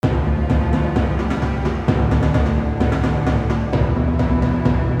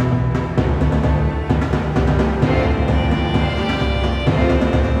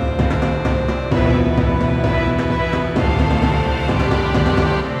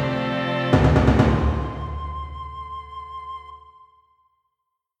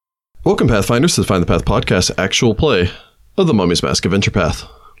Welcome, Pathfinders, to the Find the Path podcast actual play of the Mummy's Mask Adventure Path.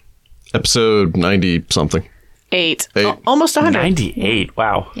 Episode 90-something. 8. Almost 100. 98.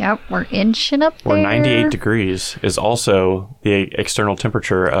 Wow. Yep, we're inching up there. Or 98 degrees is also the external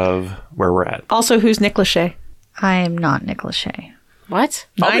temperature of where we're at. Also, who's Nick Lachey? I am not Nick Lachey. What?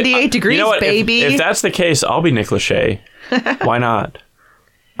 98 degrees, you know what? baby. If that's the case, I'll be Nick Lachey. Why not?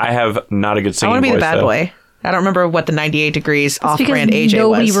 I have not a good I singing want to be the voice, bad though. boy. I don't remember what the 98 degrees off-brand Because AJ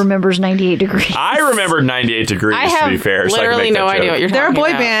nobody was. remembers 98 degrees. I remember 98 degrees, I have to be fair. So I can literally make that no idea joke. what you're They're a talking boy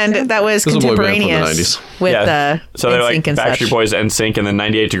about. band that was This is a boy band from the contemporaneous 90s. with So they're like NSYNC and Backstreet such. Boys and NSYNC, and then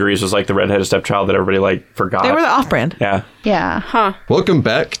 98 degrees was like the redheaded stepchild that everybody like forgot. They were the off-brand. Yeah. Yeah. Welcome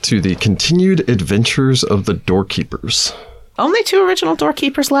back to the continued adventures of the Doorkeepers. Only 2 original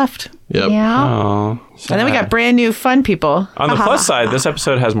doorkeepers left. Yep. Yeah. Oh. And then we got brand new fun people. On the plus side, this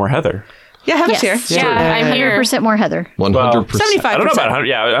episode has more Heather. Yeah, Heather's Yes. here. Yeah, I'm here. 100% more Heather. 100%. Well, 75%. I don't know about 100.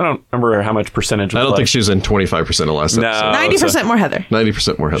 Yeah, I don't remember how much percentage. I don't think she was in 25% of last No. episode. 90% more Heather.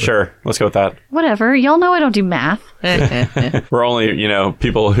 90% more Heather. Sure, let's go with that. Whatever. Y'all know I don't do math. We're only,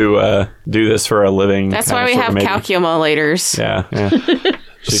 people who do this for a living. That's kind why of we sort have of maybe. calculators. Yeah.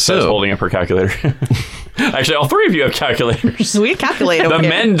 She says holding up her calculator. Actually, all 3 of you have calculators. We calculate over The here.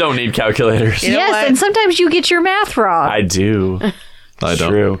 men don't need calculators. You know Yes, what? and sometimes you get your math wrong. I do. I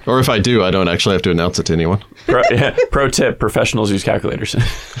don't. True. Or if I do, I don't actually have to announce it to anyone. Pro tip, professionals use calculators.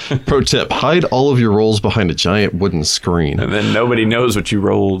 Pro tip, hide all of your rolls behind a giant wooden screen. And then nobody knows what you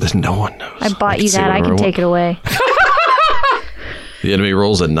rolled. No one knows. I bought you say that. I whatever can want. take it away. The enemy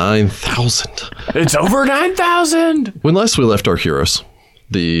rolls a 9,000. It's over 9,000! When last we left our heroes,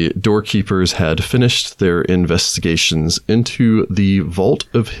 the Doorkeepers had finished their investigations into the Vault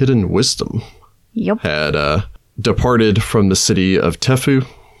of Hidden Wisdom, Yep. had departed from the city of Tefu,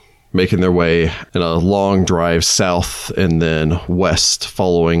 making their way in a long drive south and then west,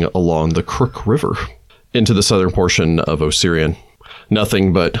 following along the Crook River into the southern portion of Osirian.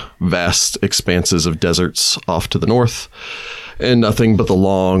 Nothing but vast expanses of deserts off to the north, and nothing but the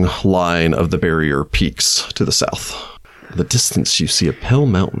long line of the barrier peaks to the south. In the distance, you see a pale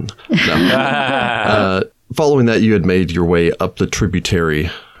mountain. No. Following that, you had made your way up the tributary,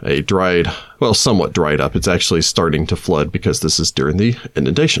 somewhat dried up. It's actually starting to flood because this is during the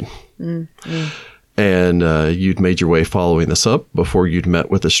inundation. And you'd made your way following this up before you'd met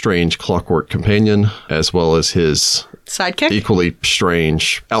with a strange clockwork companion, as well as his Sidekick? equally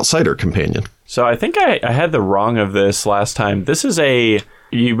strange outsider companion. So I think I had the wrong of this last time. This is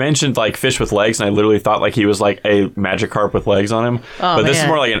you mentioned like fish with legs, and I literally thought like he was like a Magikarp with legs on him. But this is man.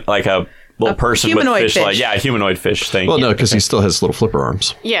 more like a little person with humanoid fish. fish. Like, yeah, a humanoid fish thing. Well, no, because he still has little flipper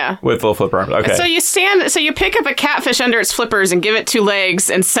arms. Yeah. With little flipper arms. Okay. So you pick up a catfish under its flippers and give it 2 legs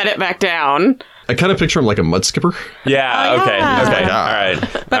and set it back down. I kind of picture him like a mud skipper. yeah, Oh, okay. yeah. Okay. All right.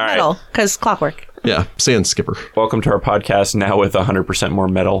 But All right. metal, because clockwork. Yeah, sand skipper. Welcome to our podcast now with 100% more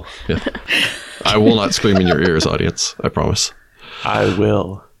metal. I will not scream in your ears, audience. I promise. I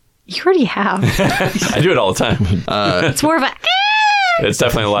will. You already have. I do it all the time. It's more of a... It's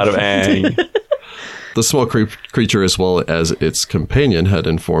definitely a lot of ang. The small creature, as well as its companion, had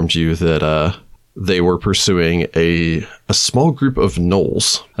informed you that they were pursuing a small group of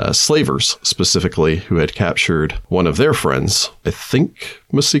gnolls, slavers specifically, who had captured one of their friends. I think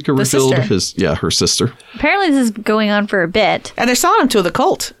Masika revealed sister. her sister. Apparently this is going on for a bit. And they're selling them to the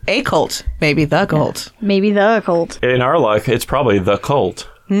cult. A cult. Maybe the cult. Maybe the cult. In our luck, it's probably the cult.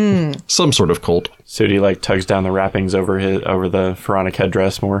 Some sort of cult. Sudi like tugs down the wrappings over the pharaonic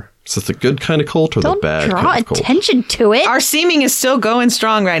headdress more. Is it the good kind of cult or the Don't bad draw kind of cult? attention to it. Our seeming is still going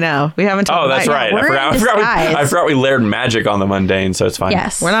strong right now. We haven't talked Oh, that's about right. we're in I disguise. forgot we layered magic on the mundane, so it's fine.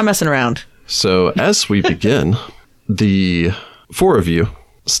 Yes. We're not messing around. So as we begin, the 4 of you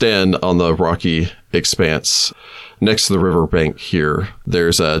stand on the rocky expanse next to the riverbank here.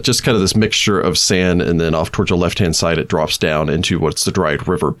 There's just kind of this mixture of sand, and then off towards the left-hand side, it drops down into what's the dried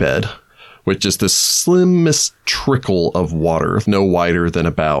riverbed, with just this slimmest trickle of water, no wider than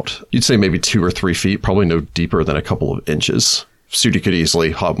about, you'd say maybe 2 or 3 feet, probably no deeper than a couple of inches. Sudi could easily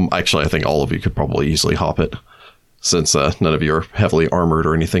hop. Actually, I think all of you could probably easily hop it, since none of you are heavily armored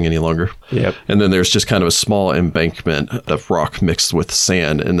or anything any longer. Yep. And then there's just kind of a small embankment of rock mixed with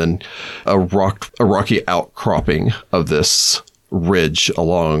sand, and then a rocky outcropping of this ridge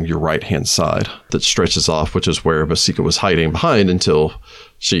along your right-hand side that stretches off, which is where Masika was hiding behind until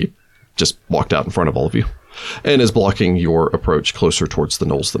she just walked out in front of all of you, and is blocking your approach closer towards the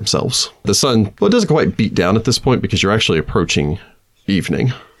gnolls themselves. The sun, it doesn't quite beat down at this point because you're actually approaching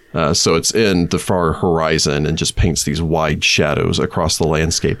evening. So it's in the far horizon and just paints these wide shadows across the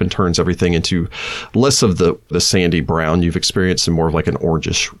landscape and turns everything into less of the sandy brown you've experienced and more of like an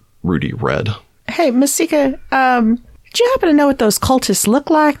orangish Rudy red. Hey, Masika, do you happen to know what those cultists look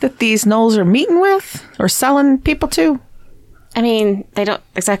like that these gnolls are meeting with or selling people to? I mean, they don't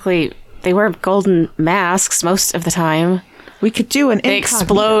exactly. They wear golden masks most of the time. We could do an They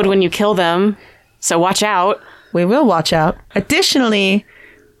explode when you kill them, so watch out. We will watch out. Additionally,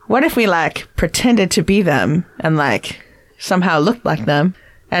 what if we, like, pretended to be them and, like, somehow looked like them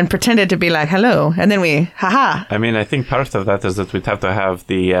and pretended to be like, hello, and then we, haha. I mean, I think part of that is that we'd have to have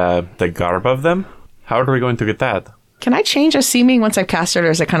the garb of them. How are we going to get that? Can I change a seeming once I've cast it, or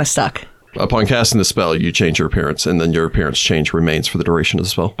is it kind of stuck? Upon casting the spell, you change your appearance, and then your appearance change remains for the duration of the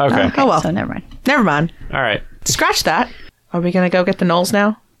spell. Okay. Oh, well. So never mind. Never mind. All right. Scratch that. Are we going to go get the gnolls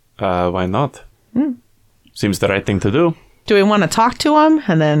now? Why not? Seems the right thing to do. Do we want to talk to them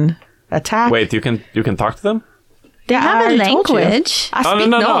and then attack? Wait, you can talk to them? Yeah, I Have a already told you. language. I Oh, speak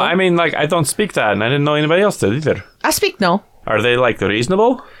no. Gnoll. I mean, like, I don't speak that, and I didn't know anybody else did either. I speak Gnoll. Are they, like,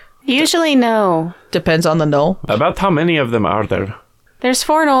 reasonable? Usually, no. Depends on the Gnoll. About how many of them are there? There's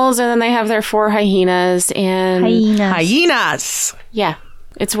 4 gnolls, and then they have their 4 hyenas, and Hyenas. Hyenas. yeah,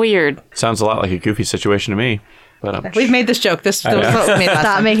 it's weird. Sounds a lot like a goofy situation to me. But We've made this joke. This was what we made last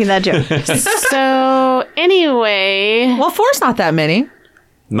Stop time. making that joke. So anyway, Well, 4's not that many.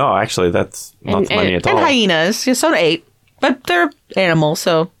 no, actually, that's not And- many at And all. hyenas. Yeah, so 8. But they're animals,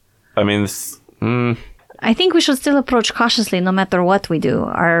 so... I mean, I think we should still approach cautiously no matter what we do.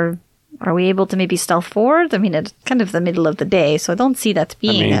 Are we able to maybe stealth forward? I mean, it's kind of the middle of the day, so I don't see that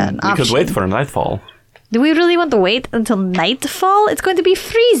being an we option. could wait for nightfall. Do we really want to wait until nightfall? It's going to be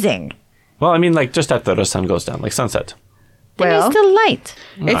freezing. Well, I mean, like, just after the sun goes down, like sunset. Then Well- it's still light.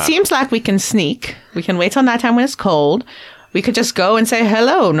 It seems like we can sneak. We can wait till nighttime when it's cold. We could just go and say,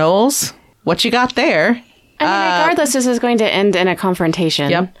 hello, Knowles. What you got there? I mean, regardless, this is going to end in a confrontation.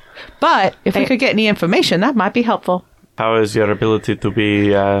 Yep. But if we could get any information, that might be helpful. How is your ability to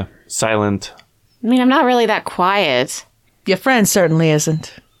be silent? I mean, I'm not really that quiet. Your friend certainly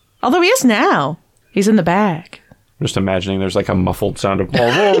isn't. Although he is now. He's in the bag. I'm just imagining there's like a muffled sound of.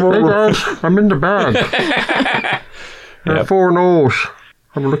 Hey guys, I'm in the bag. There are 4 gnolls.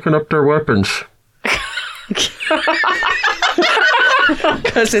 I'm looking up their weapons.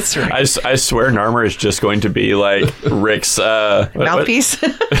 Because it's Rick. I swear Narmer is just going to be like Rick's Mouthpiece.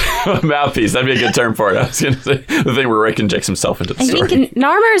 mouthpiece. That'd be a good term for it. I was going to say the thing where Rick injects himself into the I story. think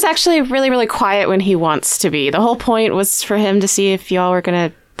Narmer is actually really, really quiet when he wants to be. The whole point was for him to see if y'all were going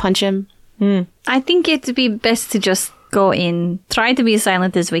to punch him. I think it'd be best to just go in, try to be as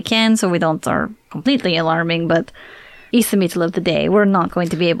silent as we can so we don't are completely alarming, but it's the middle of the day. We're not going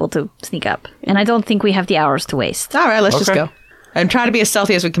to be able to sneak up. And I don't think we have the hours to waste. All right, let's just Okay. go. And try to be as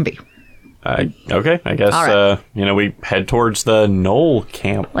stealthy as we can be. Okay, I guess All right. we head towards the Knoll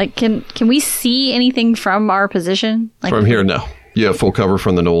camp. Like, can we see anything from our position? Like, From here, no. You have full cover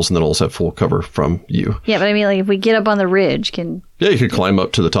from the gnolls, and the gnolls have full cover from you. Yeah, but I mean, like, if we get up on the ridge, Yeah, you could climb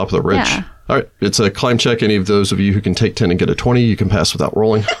up to the top of the ridge. Yeah. All right, it's a climb check. Any of those of you who can take 10 and get a 20, you can pass without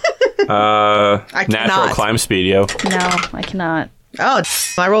rolling. I Natural cannot. climb speed, yo. No, I cannot. Oh,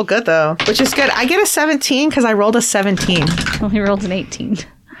 I rolled good, though. Which is good. I get a 17 because I rolled a 17. Only rolled an 18.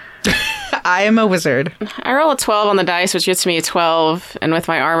 I am a wizard. I roll a 12 on the dice, which gets me a 12. And with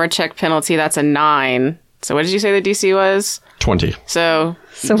my armor check penalty, that's a 9. So what did you say the DC was? 20. So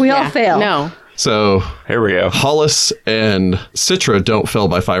So we all yeah, fail. No. So Here we go. Hollis and Citra don't fail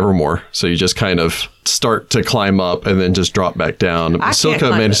by 5 or more. So you just kind of start to climb up and then just drop back down. can't Silka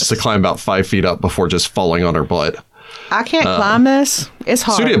climb manages this. to climb about 5 feet up before just falling on her butt. I can't climb this. It's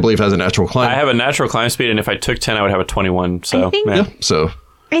hard. Sudi, I believe, has a natural climb. I have a natural climb speed, and if I took 10, I would have a 21. So, I think- man. Yeah, so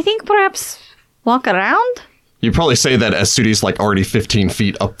I think perhaps walk around? you probably say that as Sudi's like already 15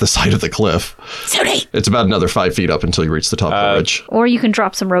 feet up the side of the cliff. Sudi! It's about another 5 feet up until you reach the top of the ridge. Or you can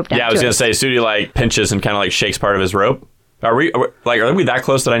drop some rope down. Yeah, I was to gonna it. say, Sudi like pinches and kind of like shakes part of his rope. Are we that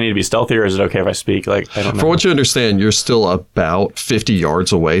close that I need to be stealthy, or is it okay if I speak? Like, I don't know. For what you understand, you're still about 50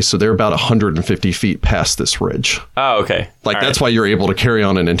 yards away, so they're about 150 feet past this ridge. Oh, okay. Like, All that's right. why you're able to carry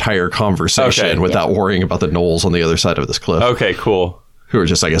on an entire conversation Okay. without worrying about the gnolls on the other side of this cliff, Okay, cool. who are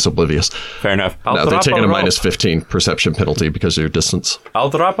just, I guess, oblivious. Fair enough. I'll Now, they're drop taking a rope. minus 15 perception penalty because of your distance. I'll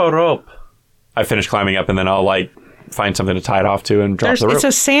drop a rope. I finish climbing up, and then I'll like find something to tie it off to and drop the rope. It's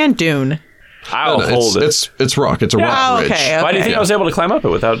a sand dune. I'll No, hold it. It's rock. It's a rock Oh, ridge. okay. Why do you think I was able to climb up it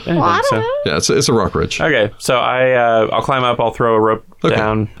without anything? I don't so? know. Yeah, it's a rock ridge. Okay, so I'll climb up. I'll throw a rope Okay.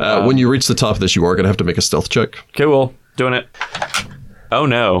 down. When you reach the top of this, you are going to have to make a stealth check. Cool, doing it. Oh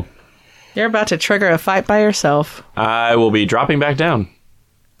no, You're about to trigger a fight by yourself. I will be dropping back down.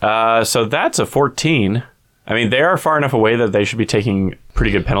 So that's a 14. I mean, they are far enough away that they should be taking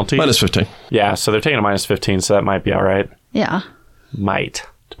pretty good penalties. Minus 15. Yeah, so they're taking a minus 15, so that might be all right. Yeah. Might.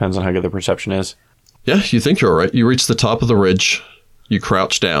 Depends on how good the perception is. Yeah, you think you're all right. You reach the top of the ridge. You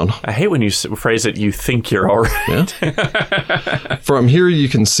crouch down. I hate when you phrase it, you think you're all right. Yeah. From here, you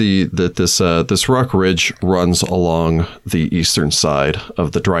can see that this rock ridge runs along the eastern side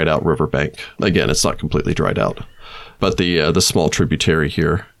of the dried out riverbank. Again, it's not completely dried out, but the small tributary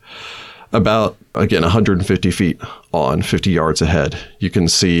here. About, again, 150 feet on, 50 yards ahead, you can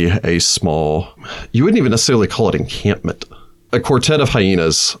see a small, you wouldn't even necessarily call it encampment. A quartet of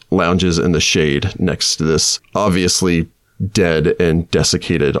hyenas lounges in the shade next to this obviously dead and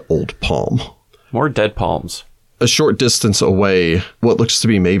desiccated old palm. More dead palms. A short distance away, what looks to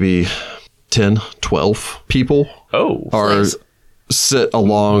be maybe 10, 12 people are sit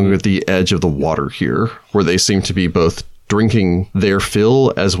along the edge of the water here, where they seem to be both drinking their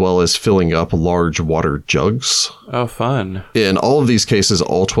fill as well as filling up large water jugs. Oh, fun. In all of these cases,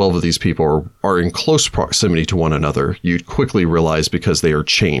 all 12 of these people are in close proximity to one another. You'd quickly realize because they are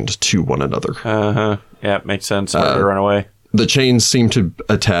chained to one another. Uh-huh. Yeah, makes sense. Why to run away? The chains seem to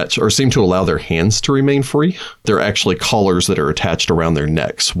attach or seem to allow their hands to remain free. They're actually collars that are attached around their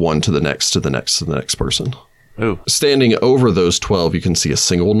necks, one to the next, to the next, to the next person. Ooh. Standing over those 12, you can see a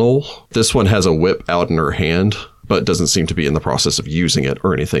single gnoll. This one has a whip out in her hand, but doesn't seem to be in the process of using it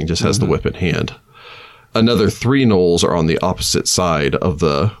or anything, just has the whip in hand. Another 3 gnolls are on the opposite side of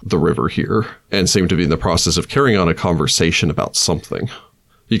the river here and seem to be in the process of carrying on a conversation about something.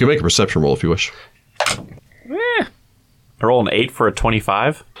 You can make a perception roll if you wish. I roll an 8 for a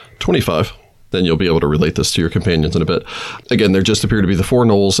 25. 25. Then you'll be able to relate this to your companions in a bit. Again, there just appear to be the 4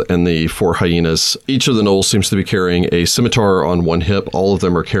 gnolls and the 4 hyenas. Each of the gnolls seems to be carrying a scimitar on one hip. All of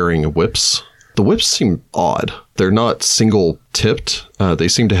them are carrying whips. The whips seem odd. They're not single tipped. They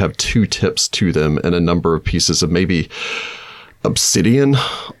seem to have 2 tips to them and a number of pieces of maybe obsidian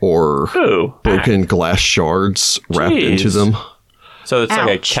or broken glass shards wrapped into them. So it's like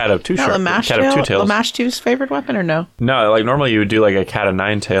a cat of two tails. Lamashtu's favorite weapon or no? No, like normally you would do like a cat of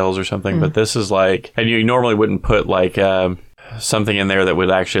 9 tails or something, but this is like, and you normally wouldn't put like something in there that would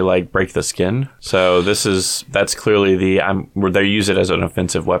actually like break the skin. So that's clearly where they use it as an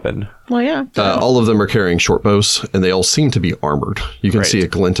offensive weapon. Well, yeah. All of them are carrying short bows, and they all seem to be armored. You can see a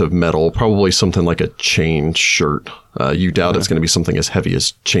glint of metal, probably something like a chain shirt. You doubt it's going to be something as heavy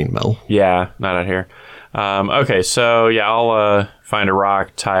as chainmail. Yeah, not out here. Okay, so yeah, I'll find a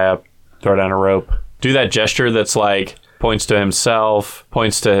rock, tie up, throw down a rope. Do that gesture that's like points to himself,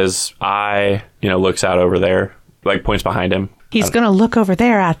 points to his eye, looks out over there, like points behind him. He's going to look over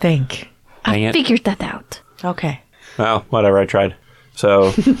there, I think. I figured that out. Okay. Well, whatever, I tried.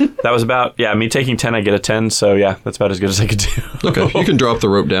 So that was about, me taking 10, I get a 10. So yeah, that's about as good as I could do. Okay, you can drop the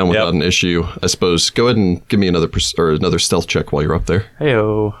rope down without an issue. I suppose go ahead and give me another stealth check while you're up there.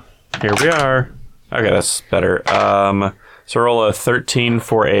 Heyo, here we are. Okay, that's better. So roll a 13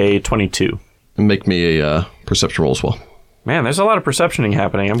 for a 22. And make me a perception roll as well. Man, there's a lot of perceptioning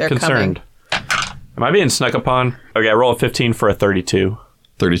happening. I'm concerned. Am I being snuck upon? Okay, I roll a 15 for a 32.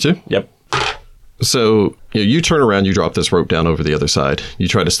 32? Yep. So you turn around, you drop this rope down over the other side. You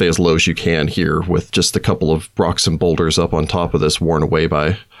try to stay as low as you can here with just a couple of rocks and boulders up on top of this, worn away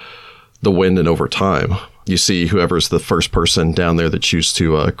by the wind and over time. You see whoever's the first person down there that chooses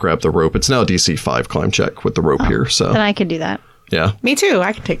to grab the rope. It's now a DC 5 climb check with the rope here. So then I could do that. Yeah. Me too.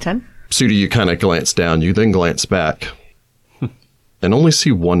 I can take 10. Sudi, you kind of glance down. You then glance back and only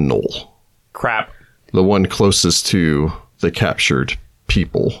see one gnoll. Crap. The one closest to the captured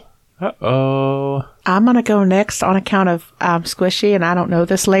people. Uh-oh. I'm going to go next on account of Squishy and I don't know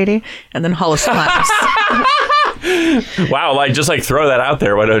this lady. And then Hollis climbs. Wow, just throw that out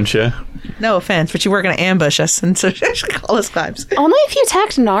there, why don't you? No offense, but you were going to ambush us, and so Hollis climbs. Only if you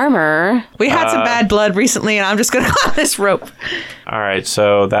attacked Narmer. We had some bad blood recently, and I'm just going to climb this rope. All right,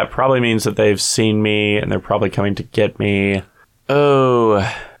 so that probably means that they've seen me, and they're probably coming to get me. Oh,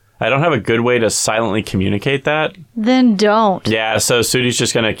 I don't have a good way to silently communicate that. Then don't. Yeah, so Sudi's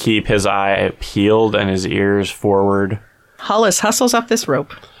just going to keep his eye peeled and his ears forward. Hollis hustles up this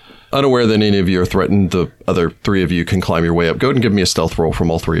rope. Unaware that any of you are threatened, the other 3 of you can climb your way up. Go ahead and give me a stealth roll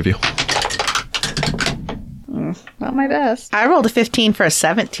from all 3 of you. Not my best. I rolled a 15 for a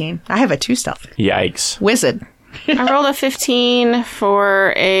 17. I have a 2 stealth. Yikes. Wizard. I rolled a 15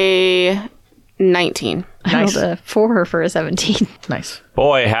 for a 19. I rolled a 4 for a 17. Nice.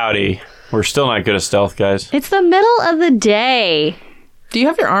 Boy, howdy. We're still not good at stealth, guys. It's the middle of the day. Do you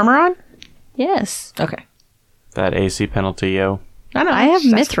have your armor on? Yes. Okay. That AC penalty, yo. I have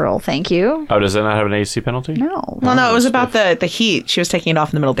mithril, thank you. Oh, does it not have an AC penalty? No. Well, no, it was about the heat. She was taking it off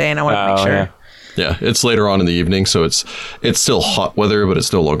in the middle of the day, and I wanted to make sure. Yeah. Yeah, it's later on in the evening, so it's still hot weather, but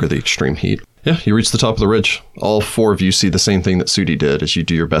it's no longer the extreme heat. Yeah, you reach the top of the ridge. All 4 of you see the same thing that Sudi did as you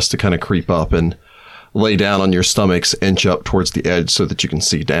do your best to kind of creep up and lay down on your stomachs, inch up towards the edge so that you can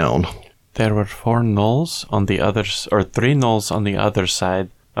see down. There were 4 gnolls on the others, or 3 gnolls on the other side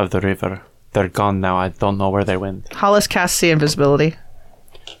of the river. They're gone now. I don't know where they went. Hollis casts the invisibility.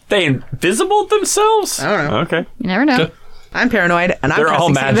 They invisible themselves? I don't know. Okay. You never know. Okay. I'm paranoid, and I'm They're all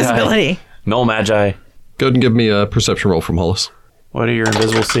casting the magi. invisibility. Gnoll magi. Go ahead and give me a perception roll from Hollis. What do your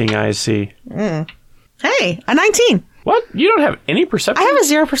invisible seeing eyes see? Hey, a 19. What? You don't have any perception? I have a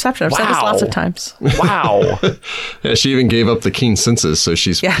 0 perception. I've said this Wow. lots of times. Wow. Yeah, she even gave up the keen senses, so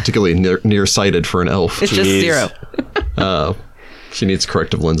she's Yeah. particularly nearsighted for an elf. It's just Jeez. 0. She needs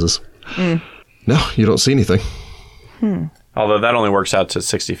corrective lenses. No, you don't see anything. Although that only works out to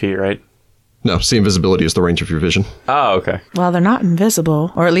 60 feet, right? No, see invisibility is the range of your vision. Oh, okay. Well, they're not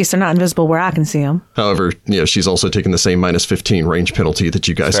invisible, or at least they're not invisible where I can see them. However, she's also taking the same minus 15 range penalty that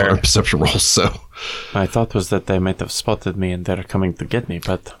you guys Fair. are on perception rolls, so... My thought was that they might have spotted me and they're coming to get me,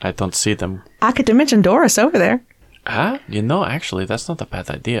 but I don't see them. I could dimension Doris over there. Actually, that's not a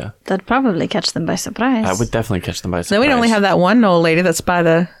bad idea. That'd probably catch them by surprise. I would definitely catch them by surprise. Then we'd only have that one old lady that's by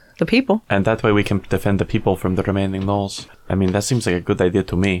the people. And that way we can defend the people from the remaining gnolls. I mean, that seems like a good idea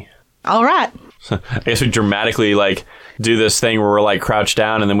to me. All right. I guess we dramatically, do this thing where we're, crouched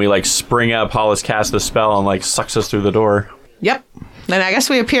down and then we, spring up, Hollis casts the spell and, sucks us through the door. Yep. And I guess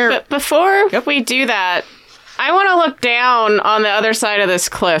we appear... But before we do that, I want to look down on the other side of this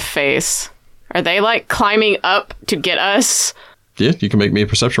cliff face. Are they, climbing up to get us? Yeah, you can make me a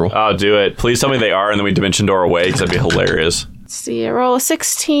perception roll. Oh, do it. Please tell me they are, and then we dimension door away, because that'd be hilarious. Let's see, I roll a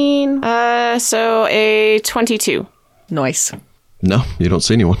 16, so a 22. Nice. No, you don't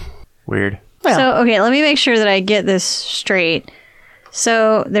see anyone. Weird. Well, So, okay, let me make sure that I get this straight.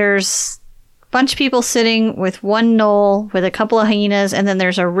 So, there's a bunch of people sitting with one gnoll with a couple of hyenas, and then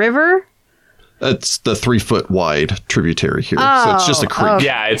there's a river. It's the 3-foot wide tributary here, so it's just a creek. okay.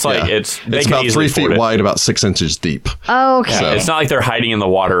 Yeah, it's Yeah. they It's can about easily 3 feet ford it. wide, about 6 inches deep. Okay. So- It's not like they're hiding in the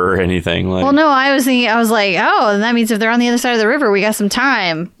water or anything. Well, no, I was like, oh, that means if they're on the other side of the river, we got some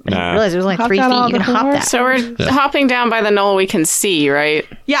time. I didn't Nah. realize it was only Hop 3 down feet. on You can the hop horse. that. So we're hopping down by the knoll we can see, right?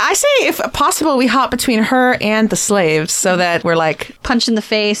 yeah, I say if possible, we hop between her and the slaves so that we're Punch in the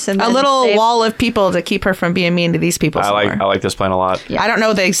face and a then little they- wall of people to keep her from being mean to these people. I like this plan a lot. Yeah. I don't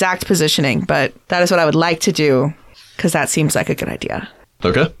know the exact positioning, but that is what I would like to do because that seems like a good idea.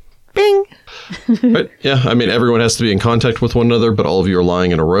 Okay. Bing. Right. Yeah, I mean, everyone has to be in contact with one another, but all of you are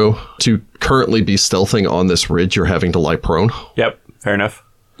lying in a row. To currently be stealthing on this ridge, you're having to lie prone. Yep, fair enough.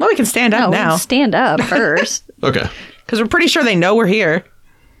 Well, we can stand No, up we now stand up first. Okay. because we're pretty sure they know we're here.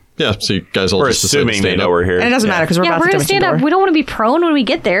 Yeah, so you guys all We're just decide to assuming they stand know up. we're here. And it doesn't matter because we're Yeah, about we're to gonna dimension stand up. door. We don't want to be prone when we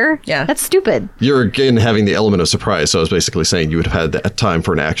get there. Yeah. That's stupid. You're again having the element of surprise, so I was basically saying you would have had that time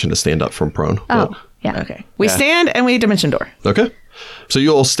for an action to stand up from prone. Oh, yeah. Okay. We Yeah. stand and we dimension door. Okay. So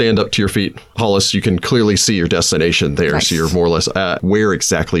you all stand up to your feet. Hollis, you can clearly see your destination there, Nice. so you're more or less at where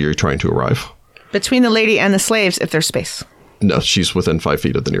exactly you're trying to arrive. Between the lady and the slaves, if there's space. No, she's within 5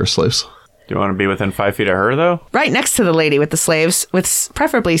 feet of the nearest slaves. Do you want to be within 5 feet of her, though? Right next to the lady with the slaves, with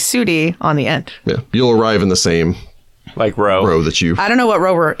preferably Sudi on the end. Yeah, you'll arrive in the same Like row. row that you... I don't know what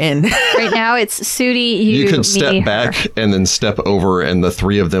row we're in. Right now it's Sudi, you, You could me, step her. back and then step over, and the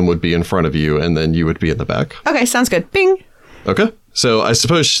 3 of them would be in front of you, and then you would be in the back. Okay, sounds good. Bing. Okay. So I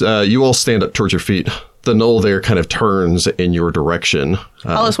suppose you all stand up towards your feet. The knoll there kind of turns in your direction.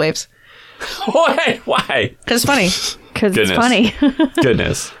 Hollis waves. Why? Because it's funny. Because it's Goodness. funny.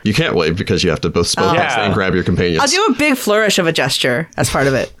 Goodness. You can't wave because you have to both spellcast Yeah. and grab your companions. I'll do a big flourish of a gesture as part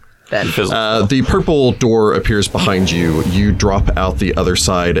of it. Then. Fizzle. The purple door appears behind you. You drop out the other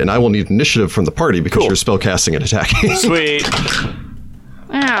side, and I will need initiative from the party because you're spellcasting and attacking. Sweet.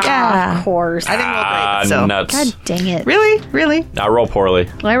 Yeah. Of course. I didn't roll great, so. Nuts. God dang it. Really? Really? I roll poorly.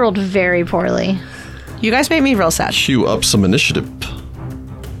 I rolled very poorly. You guys made me real sad. Cue up some initiative.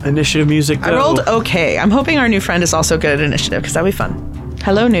 Initiative music, I rolled okay. I'm hoping our new friend is also good at initiative because that'd be fun.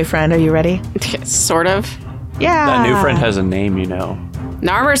 Hello, new friend. Are you ready? Sort of. Yeah. That new friend has a name, you know.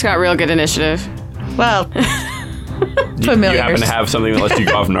 Narmer's got real good initiative. Well, You familiars. happen to have something that lets you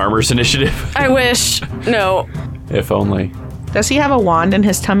go off Narmer's initiative? I wish. No. If only. Does he have a wand in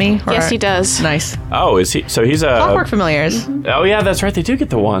his tummy? Or- Yes, he does. Nice. Oh, is he? So he's a. Clockwork familiars. Oh yeah, that's right. They do get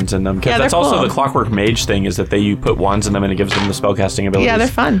the wands in them because Yeah, that's they're also cool. the Clockwork Mage thing. Is that you put wands in them and it gives them the spellcasting abilities. Yeah, they're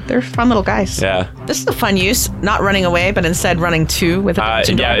fun. They're fun little guys. Yeah. This is a fun use. Not running away, but instead running to with a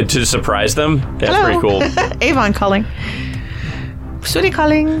dimension door. Yeah, to surprise them. That's Hello. pretty cool. Avon calling. Sudi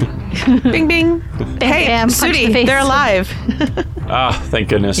calling. Bing, bing. Hey, bam, punch in the Sudi, face. they're alive. Ah, thank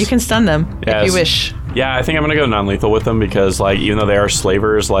goodness. You can stun them if Yes. you wish. Yeah, I think I'm gonna go non-lethal with them because, like, even though they are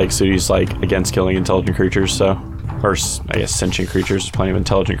slavers, like, Sudi's like against killing intelligent creatures. So, or I guess sentient creatures. There's plenty of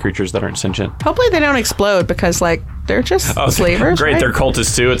intelligent creatures that aren't sentient. Hopefully they don't explode because, like, they're just slavers. Great, right? they're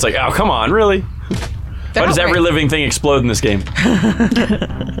cultists too. It's like, oh, come on, really? Why does every living thing explode in this game?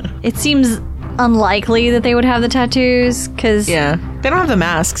 It seems unlikely that they would have the tattoos because Yeah. They don't have the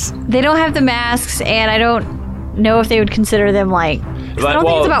masks. they don't have the masks, and I don't know if they would consider them like. 'Cause I don't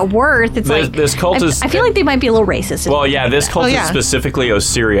think it's about worth. It's this- like this cult is- I feel like they might be a little racist. Well, yeah, this cult is yeah. specifically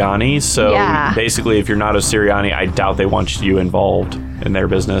Osiriani, so Yeah. basically, if you're not Osiriani, I doubt they want you involved in their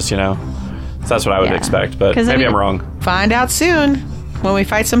business, you know? So that's what I would Yeah. expect, but 'Cause I maybe mean- I'm wrong. Find out soon when we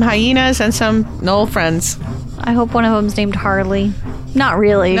fight some hyenas and some Knoll friends. I hope one of them's named Harley. Not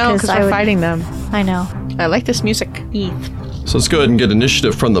really, No, because I we're would. fighting them. I know. I like this music. So let's go ahead and get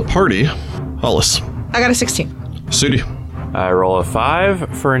initiative from the party. Hollis, I got a 16. Sudi, I roll a 5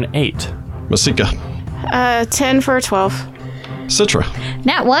 for an 8. Masika, 10 for a 12. Citra,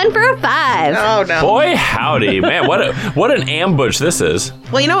 Nat 1 for a 5. Oh, no. Boy, howdy, man! What an ambush this is.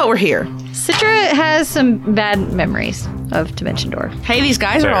 Well, you know what? We're here. Citra has some bad memories of Dimension Door, Hey, these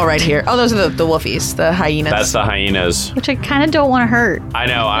guys are Fair. all right here. Oh, those are the wolfies, the hyenas. That's the hyenas. which I kind of don't want to hurt. I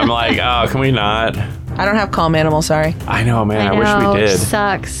know. I'm like, oh, can we not? I don't have calm animal, sorry. I know, man. I wish know, we did.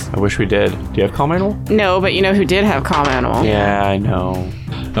 Sucks. I wish we did. Do you have calm animal? No, but you know who did have calm animal? Yeah, I know.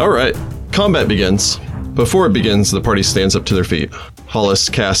 All right, combat begins. Before it begins, the party stands up to their feet. Hollis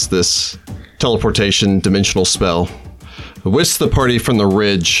casts this teleportation dimensional spell, whisks the party from the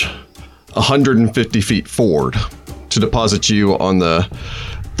ridge 150 feet forward to deposit you on the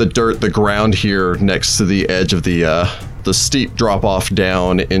dirt, the ground here next to the edge of the steep drop off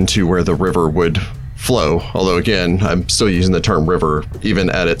down into where the river would flow. Although again, I'm still using the term river, even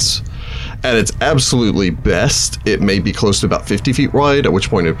at its absolutely best, it may be close to about 50 feet wide, at which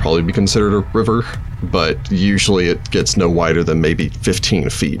point it'd probably be considered a river, but usually it gets no wider than maybe 15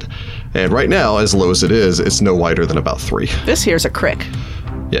 feet. And right now, as low as it is, it's no wider than about 3. This here's a crick.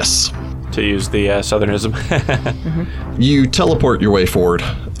 Yes. To use the Southernism. You teleport your way forward,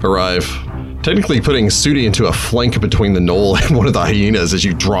 arrive, technically putting Sudi into a flank between the knoll and one of the hyenas as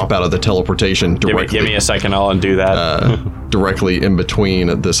you drop out of the teleportation directly. give me a second. I'll undo that. Directly in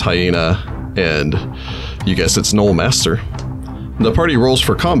between this hyena and, you guess it's Knoll Master. The party rolls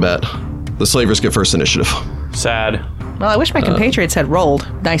for combat. The slavers get first initiative. Sad. Well, I wish my compatriots had rolled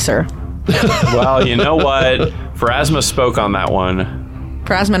nicer. Well, you know what? Pharasma spoke on that one.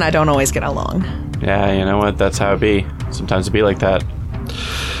 Prasma and I don't always get along. Yeah, you know what? That's how it be. Sometimes it be like that.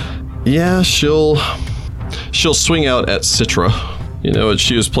 Yeah, she'll swing out at Citra. You know,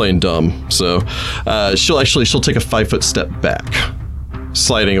 she was playing dumb, so she'll take a 5-foot step back,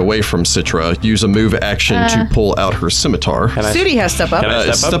 sliding away from Citra. Use a move action to pull out her scimitar. Can I- Sudi has step up. Can I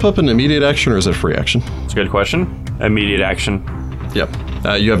Is step up? step up an immediate action or is it a free action? It's a good question. Immediate action. Yep.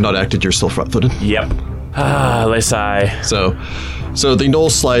 You have not acted. You're still flat-footed. Yep. Less I. So the knoll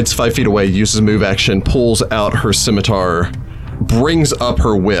slides 5 feet away, uses a move action, pulls out her scimitar, brings up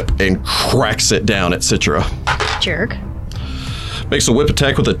her whip, and cracks it down at Citra. Jerk. Makes a whip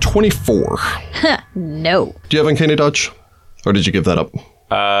attack with a 24. No. Do you have Uncanny Dodge? Or did you give that up?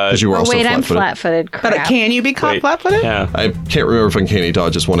 Because you were Oh, also wait, I'm flat-footed. flat-footed. Crap. But can you be caught Wait, flat-footed? Yeah. I can't remember if Uncanny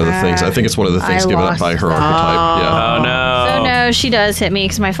Dodge is one of the things. I think it's one of the things I given up lost by her that. archetype. Yeah. Oh no. So no, she does hit me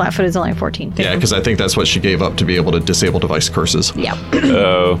because my flat-foot is only 14. Yeah, because I think that's what she gave up to be able to disable device curses. Yep.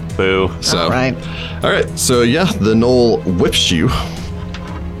 Oh, boo. So, Right. All right. So yeah, the knoll whips you,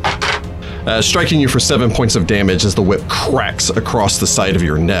 striking you for 7 points of damage as the whip cracks across the side of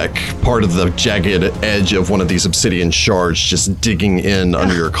your neck. Part of the jagged edge of one of these obsidian shards just digging in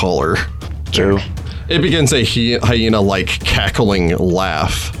under your collar. Boo. It begins a hyena-like cackling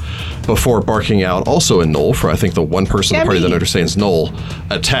laugh before barking out, also in Knoll, for I think the one person in the party that understands Knoll,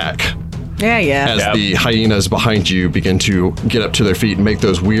 attack. Yeah. As Yep. the hyenas behind you begin to get up to their feet and make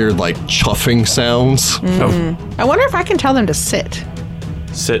those weird, like, chuffing sounds. Oh, I wonder if I can tell them to sit.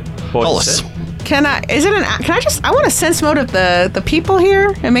 sit. Boy, Hollis. sit. Can I? Is it an? Can I just? I want to sense mode of the people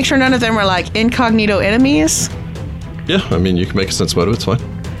here and make sure none of them are like incognito enemies. Yeah, I mean, you can make a sense motive, it's fine.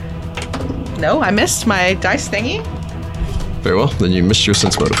 No, I missed my dice thingy. Very well, then you missed your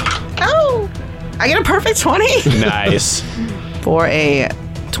sense motive. Oh, I get a perfect 20 Nice. for a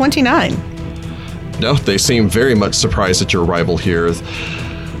 29. No, they seem very much surprised at your arrival here.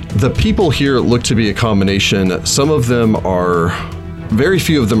 The people here look to be a combination. Some of them are, very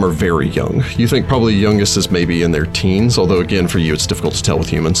few of them are very young. You think probably youngest is maybe in their teens, although again, for you, it's difficult to tell with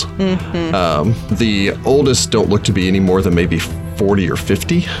humans. The oldest don't look to be any more than maybe 40 or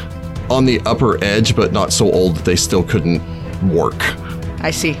 50 on the upper edge, but not so old that they still couldn't work. I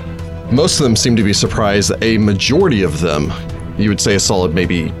see. Most of them seem to be surprised. A majority of them, you would say a solid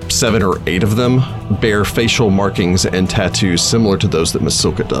maybe 7 or 8 of them, bear facial markings and tattoos similar to those that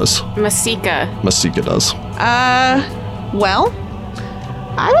Masika does. Masika does. Well,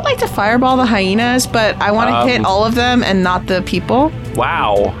 I would like to fireball the hyenas, but I want to hit all of them and not the people.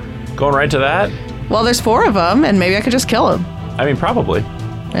 Wow. Going right to that? Well, there's 4 of them, and maybe I could just kill them. I mean, probably.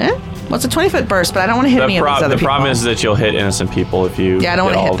 Well, it's a 20-foot burst, but I don't want to hit any of these other people. The problem is that you'll hit innocent people if you I don't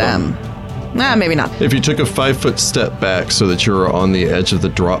want to hit them. Nah, maybe not. If you took a 5-foot step back so that you're on the edge of the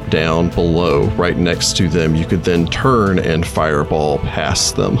drop down below, right next to them, you could then turn and fireball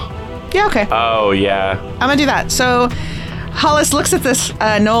past them. Yeah, okay. Oh, yeah. I'm going to do that. So Hollis looks at this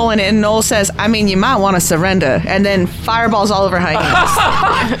Noel, and Noel says, I mean, you might want to surrender, and then fireballs all over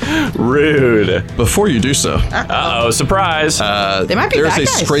hyenas. Rude. Before you do so, Uh-oh, surprise. They might be there's bad a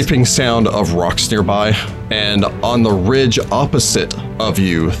guys. scraping sound of rocks nearby, and on the ridge opposite of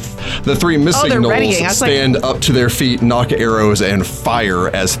you, the 3 missing they're gnolls readying. I was stand up to their feet, knock arrows, and fire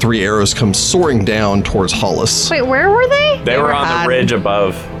as 3 arrows come soaring down towards Hollis. Wait, where were they? They were on hiding. the ridge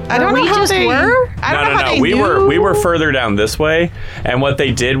above. I don't know We how just they were? I don't know how they We knew. were further down this way, and what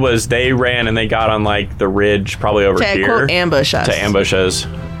they did was they ran and they got on like the ridge, probably over to here, quote ambush us. to ambush us.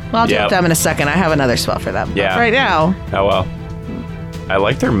 Well, I'll do Yep. them in a second. I have another spell for them. But Yeah. right now, Oh well. I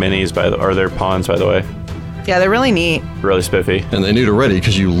like their minis or their pawns, by the way. yeah, they're really neat. Really spiffy, And they knew to ready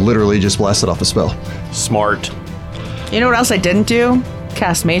because you literally just blasted off a spell. smart. You know what else I didn't do?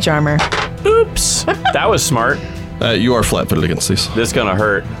 Cast mage armor. Oops, that was smart. You are flat-footed against these. This gonna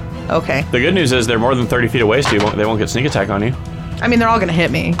hurt. Okay. The good news is they're more than 30 feet away, so they won't get sneak attack on you. I mean, they're all going to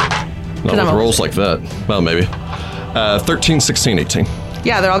hit me. Not I'm with a- rolls like that. Well, maybe. 13, 16, 18.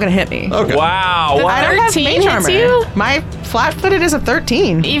 Yeah, they're all going to hit me. Okay. Wow. I What? don't have 13 mage hits armor. you? My flat-footed is a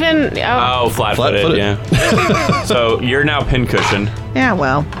 13. Even Oh, flat-footed. Flat-footed. Yeah. So you're now pincushioned, Yeah,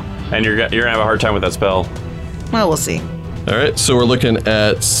 well, and you're gonna have a hard time with that spell. we'll see. All right, so we're looking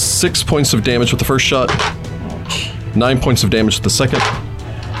at 6 points of damage with the first shot, 9 points of damage with the second,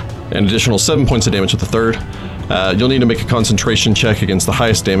 an additional 7 points of damage with the third. You'll need to make a concentration check against the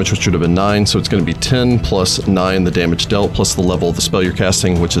highest damage, which should have been 9, so it's going to be 10 plus 9, the damage dealt, plus the level of the spell you're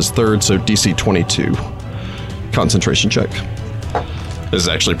casting, which is third, so DC 22. Concentration check. This is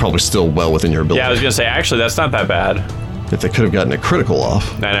actually probably still well within your ability. Yeah, I was gonna say actually that's not that bad. If they could have gotten a critical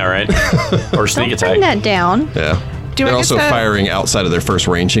off. I know, right? Or sneak Don't attack. bring that down. Yeah. Do I They're get also to- firing outside of their first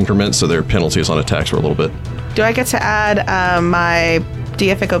range increment, so their penalties on attacks are a little bit. Do I get to add my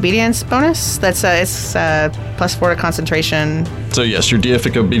deific obedience bonus? That's it's +4 to concentration. So yes, your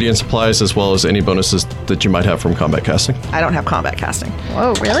deific obedience applies as well as any bonuses that you might have from combat casting. I don't have combat casting.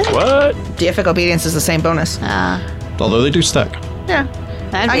 Whoa, really? What? Deific obedience is the same bonus. Although they do stack. Yeah.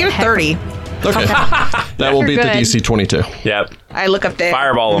 That'd I be get a heck- 30. Okay. That will You're beat the good. DC 22. Yep. I look up there.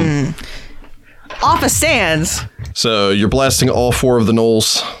 Fireball them. Off of stands. So you're blasting all 4 of the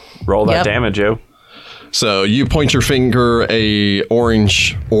gnolls. Roll that Yep. damage, yo. So you point your finger, a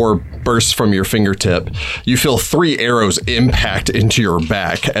orange orb bursts from your fingertip. You feel 3 arrows impact into your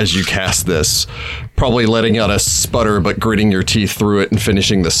back as you cast this, probably letting out a sputter but gritting your teeth through it and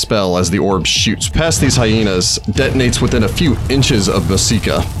finishing the spell as the orb shoots past these hyenas, detonates within a few inches of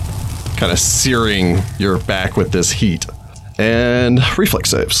Masika, kind of searing your back with this heat. And reflex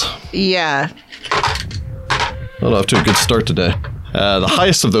saves. Yeah. Well, off to a good start today. The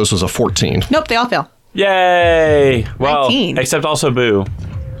highest of those was a 14. Nope, they all fail. Yay! Well, 19. except also Boo.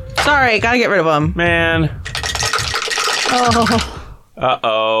 Sorry, gotta get rid of them. Man. Oh,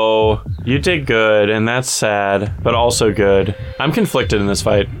 Uh-oh. You did good, and that's sad, but also good. I'm conflicted in this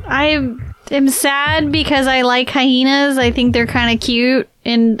fight. I am sad because I like hyenas. I think they're kind of cute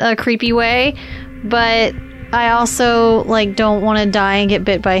in a creepy way, but I also don't want to die and get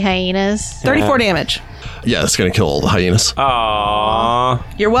bit by hyenas. 34 damage. Yeah, it's going to kill all the hyenas. Aww.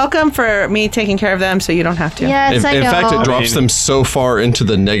 You're welcome for me taking care of them so you don't have to. Yes, I In know. fact, it drops mean- them so far into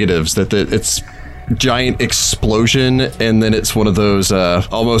the negatives that it's giant explosion, and then it's one of those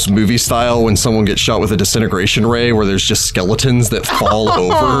almost movie style when someone gets shot with a disintegration ray where there's just skeletons that fall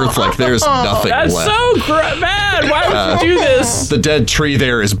over. It's like there's nothing That's left. so bad. Why would you do this? The dead tree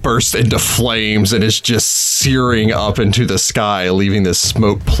there is burst into flames and is just searing up into the sky, leaving this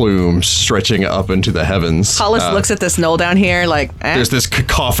smoke plume stretching up into the heavens. Hollis looks at this knoll down here like, There's this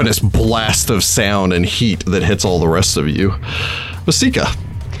cacophonous blast of sound and heat that hits all the rest of you. Masika.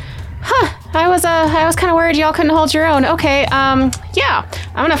 I was kind of worried y'all couldn't hold your own. Okay, yeah,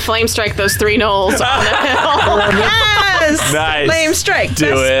 I'm gonna flame strike those 3 gnolls on the hill. yes! Nice. Flame strike. Do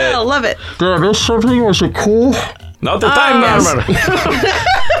Best it. spell. Love it. Yeah, this something was a cool. Not the time.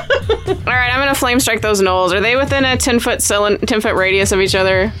 All right, I'm gonna flame strike those gnolls. Are they within a 10-foot radius of each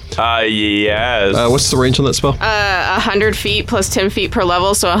other? Yes. What's the range on that spell? 100 feet plus 10 feet per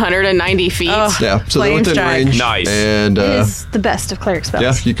level, so 190 feet. Oh. Yeah, so they're Flame within strike. range. Nice. And It is the best of cleric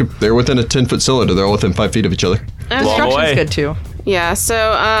spells. yeah, they're within a 10-foot cylinder. They're all within 5 feet of each other. That's Long Destruction's way. good too. Yeah,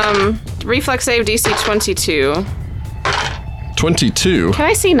 so reflex save DC 22. 22. Can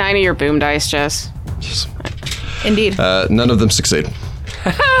I see 9 of your boom dice, Jess? Indeed. None of them succeed.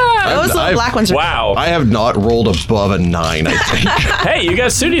 Those little black ones are. Wow. I have not rolled above a 9, I think. Hey, you got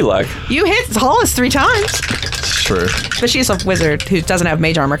Sudi luck. You hit Hollis 3 times. Sure. But she's a wizard who doesn't have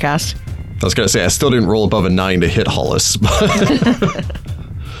mage armor cast. I was going to say, I still didn't roll above a 9 to hit Hollis. But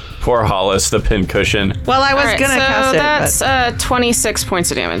Poor Hollis, the pincushion. Well, I was All right, gonna so cast it. that's 26 points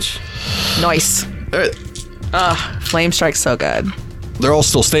of damage. But nice. all right, Flame strike's so good. they're all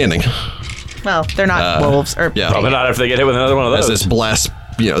still standing. Well, they're not wolves or yeah. Probably not if they get hit with another one of As those. this blast,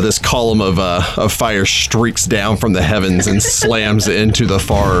 this column of fire streaks down from the heavens and slams into the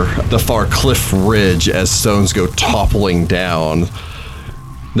far cliff ridge as stones go toppling down.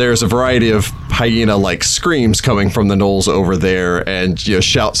 There's a variety of hyena-like screams coming from the gnolls over there, and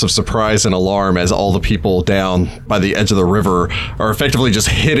shouts of surprise and alarm as all the people down by the edge of the river are effectively just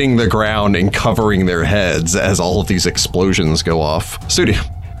hitting the ground and covering their heads as all of these explosions go off. Sudi.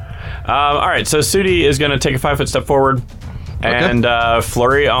 All right, so Sudi is going to take a 5-foot step forward and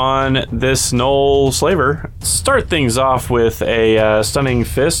flurry on this gnoll slaver. Start things off with a stunning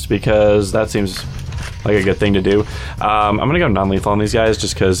fist because that seems like a good thing to do. I'm going to go non-lethal on these guys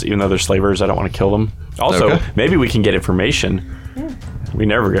just because even though they're slavers, I don't want to kill them. Also, Okay. maybe we can get information. We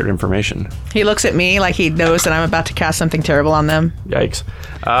never get information. He looks at me like he knows that I'm about to cast something terrible on them. Yikes.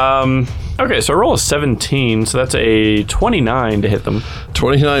 Okay, so I roll a 17, so that's a 29 to hit them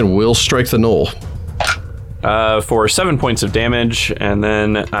 29 will strike the gnoll. for 7 points of damage, and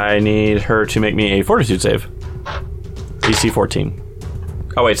then I need her to make me a fortitude save. DC 14.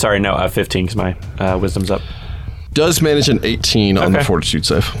 Oh, wait, sorry, no, 15 because my wisdom's up. Does manage an 18 on the Okay. fortitude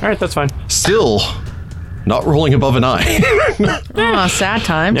save. All right, that's fine. Still not rolling above an 9. Oh, sad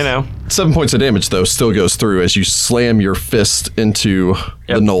times. 7 points of damage, though, still goes through as you slam your fist into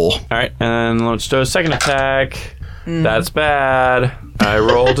the gnoll. All right, and let's do a second attack. That's bad. I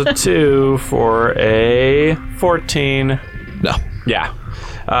rolled a 2 for a 14. No. Yeah.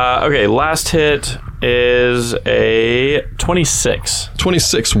 Okay, last hit is a 26.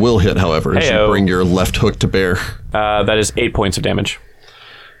 26 will hit, however, as you Heyo. bring your left hook to bear. That is 8 points of damage.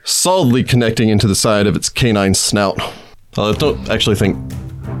 Solidly connecting into the side of its canine snout. I don't actually think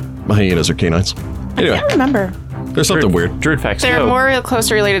hyenas are canines. Anyway, I remember. there's something weird. Druid facts. They're go. more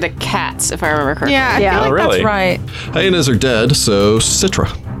closely related to cats, if I remember correctly. Yeah, I Yeah. feel like Oh, really? that's right. Hyenas are dead, so Citra.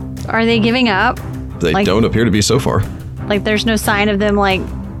 Are they giving up? They Like- don't appear to be so far. Like, there's no sign of them, like,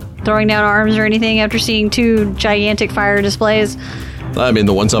 throwing down arms or anything after seeing 2 gigantic fire displays? I mean,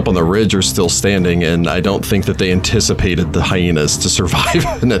 the ones up on the ridge are still standing, and I don't think that they anticipated the hyenas to survive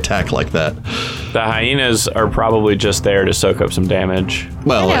an attack like that. The hyenas are probably just there to soak up some damage.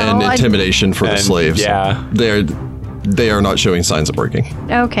 Well, I know, and I- intimidation for the And, slaves. yeah. They are not showing signs of breaking.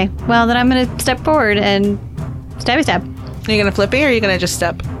 Okay, well, then I'm gonna step forward and stabby stab. Are you gonna flippy or are you gonna just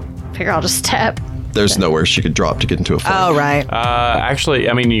step? Figure I'll just step. There's nowhere she could drop to get into a fight. Oh, right. Actually,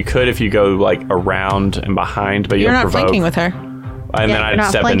 I mean, you could if you go, like, around and behind, but You're you'll not provoke. flanking with her. And Yeah, then you're I'd not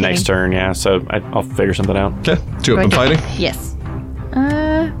step in flanking. next turn, yeah, so I'll figure something out. Okay, 2 of them fighting. Yes.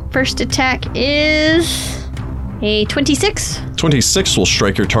 First attack is a 26. 26 will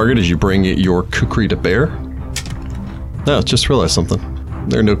strike your target as you bring your kukri to bear. No, just realized something.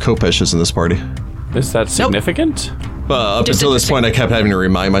 There are no Kopeshes in this party. Is that significant? Up until this point, I kept having to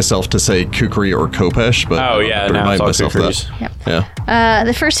remind myself to say kukri or Kopesh, but Oh, yeah, to now remind it's all myself kukris. Yep. that. Yeah.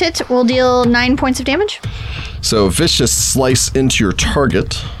 The first hit will deal 9 points of damage. So vicious slice into your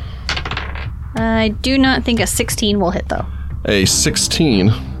target. I do not think a 16 will hit, though. A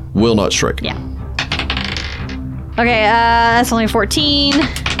 16 will not strike. Yeah. Okay, that's only 14.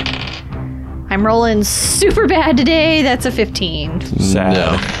 I'm rolling super bad today. That's a 15. Sad.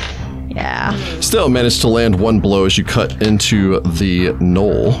 No. Yeah. Still managed to land 1 blow as you cut into the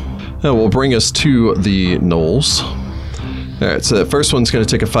knoll. That will bring us to the knolls. All right, so that first one's going to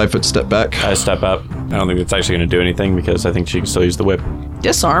take a 5-foot step back. I step up. I don't think it's actually going to do anything because I think she can still use the whip.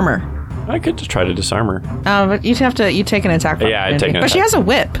 Disarm her. I could just try to disarm her. But you take an attack. Yeah, I'd take an But she attack. has a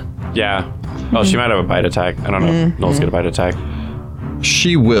whip. Yeah. Oh, she might have a bite attack. I don't know. Noel's get a bite attack.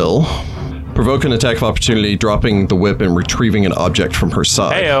 She will provoke an attack of opportunity, dropping the whip and retrieving an object from her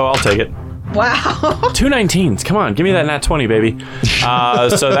side. Heyo, I'll take it. Wow. 2 19s. Come on, give me that nat 20, baby.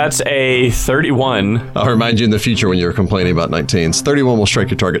 So that's a 31. I'll remind you in the future when you're complaining about 19s. 31 will strike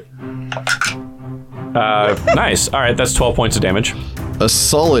your target. Nice. All right, that's 12 points of damage. A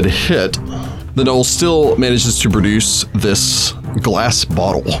solid hit. The gnoll still manages to produce this glass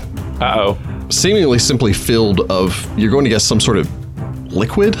bottle, Uh-oh. seemingly simply filled of, you're going to guess, some sort of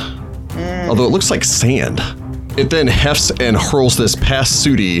liquid, although it looks like sand. It then hefts and hurls this past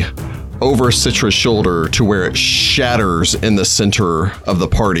Sudi over Citra's shoulder to where it shatters in the center of the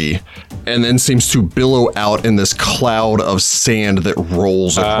party, and then seems to billow out in this cloud of sand that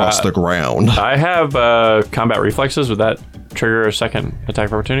rolls across the ground. I have combat reflexes. Would that trigger a second attack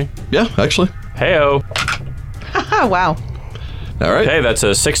of opportunity? Yeah, actually. Heyo. Oh, wow. All right. Okay, that's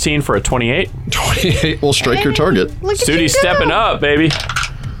a 16 for a 28. 28 will strike your target. Look at you Sudi's go. stepping up, baby.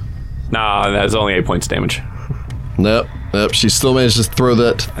 Nah, that's only 8 points damage. Nope. She still manages to throw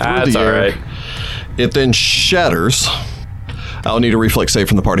that through That's the all air. right. It then shatters. I'll need a reflex save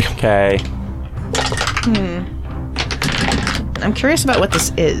from the party. Okay. I'm curious about what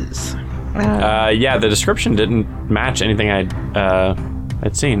this is. Yeah, the description didn't match anything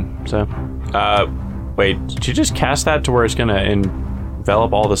I'd seen. So, wait, did you just cast that to where it's gonna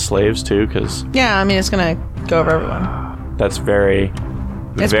envelop all the slaves too? Because Yeah, I mean, it's going to go over everyone. that's very,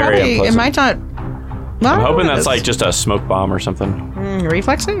 It's very probably, unpleasant. it might not. Well, I'm hoping it that's is. like just a smoke bomb or something.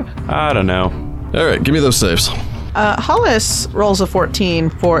 Reflex save. I don't know. All right, give me those saves. Hollis rolls a 14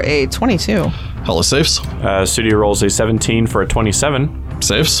 for a 22. Hollis saves. Sudi rolls a 17 for a 27.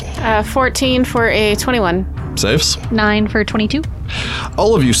 Saves. 14 for a 21. Saves. 9 for 22.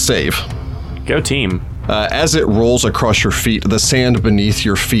 All of you save. Go team. As it rolls across your feet, the sand beneath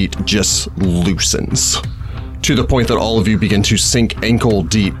your feet just loosens to the point that all of you begin to sink ankle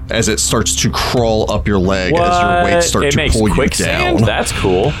deep as it starts to crawl up your leg as your weight starts It to makes pull you quicksand? down. That's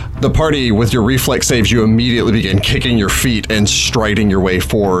cool. The party, with your reflex saves, you immediately begin kicking your feet and striding your way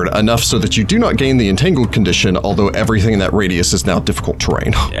forward, enough so that you do not gain the entangled condition, although everything in that radius is now difficult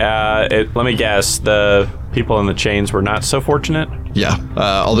terrain. Let me guess. The people in the chains were not so fortunate. Yeah,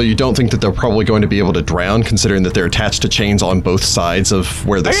 although you don't think that they're probably going to be able to drown, considering that they're attached to chains on both sides of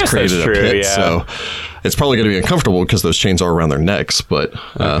where this guess created that's a true, pit. yeah. So it's probably going to be uncomfortable because those chains are around their necks. But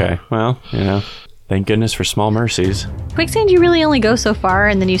Okay, well, thank goodness for small mercies. Quicksand, you really only go so far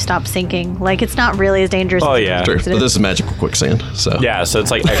and then you stop sinking. Like, it's not really as dangerous Oh, as yeah. sure, it but this is magical quicksand. So Yeah, so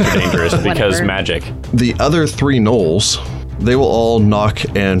it's like extra dangerous because Whatever. magic. the other three gnolls, they will all knock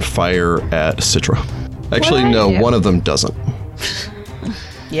and fire at Citra. Actually, What? no, Yeah. one of them doesn't.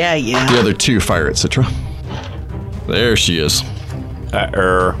 Yeah, yeah. The other two fire at Citra. There she is.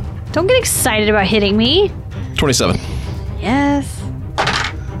 Don't get excited about hitting me. 27. Yes.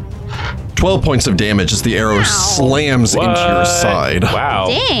 12 points of damage as the arrow slams into your What? side. Wow.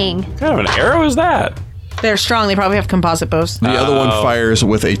 Dang. What kind of an arrow is that? They're strong. They probably have composite bows. The other one fires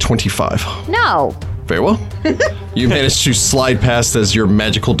with a 25. No. Very well. You manage to slide past as your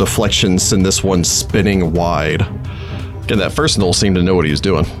magical deflections send this one spinning wide. Again, that first gnoll seemed to know what he was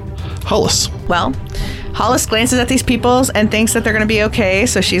doing. Hollis. Well, Hollis glances at these peoples and thinks that they're going to be okay,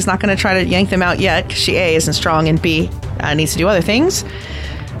 so she's not going to try to yank them out yet, 'cause she A, isn't strong, and B, needs to do other things.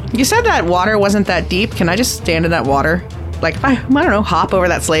 You said that water wasn't that deep. Can I just stand in that water? Like, if I don't know, hop over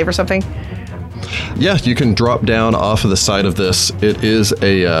that slave or something? Yeah, you can drop down off of the side of this. It is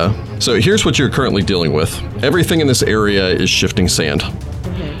a... So here's what you're currently dealing with. Everything in this area is shifting sand.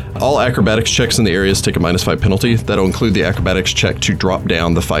 All acrobatics checks in the areas take a -5 penalty. That'll include the acrobatics check to drop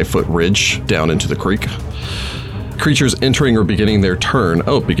down the 5-foot ridge down into the creek. Creatures entering or beginning their turn,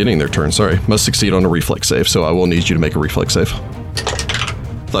 sorry, must succeed on a reflex save, so I will need you to make a reflex save.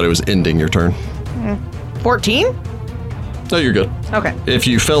 Thought it was ending your turn. 14? No, you're good. Okay. If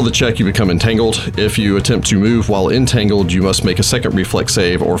you fail the check, you become entangled. If you attempt to move while entangled, you must make a second reflex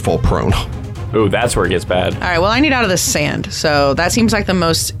save or fall prone. Ooh, that's where it gets bad. All right, well, I need out of this sand, so that seems like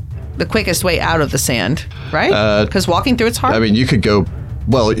the quickest way out of the sand, right? Because walking through it's hard. I mean, you could go,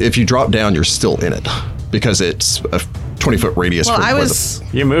 well, if you drop down, you're still in it because it's a 20-foot radius. well, from I where was...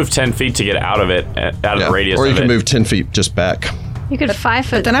 You move 10 feet to get out of it, out of the radius or you of can it. move 10 feet just back. You could 5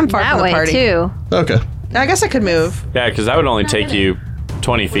 foot then I'm far that from the way, party. too. Okay. I guess I could move. Yeah, because that would only take you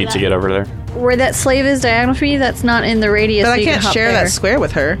 20 feet to get over there. Where that slave is diagonal for you, that's not in the radius. But so I you can can't hop share there. that square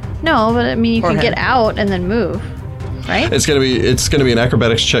with her. No, but I mean, you Or can him. get out and then move, right? It's gonna be an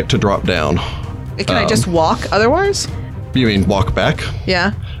acrobatics check to drop down. Can I just walk otherwise? You mean walk back?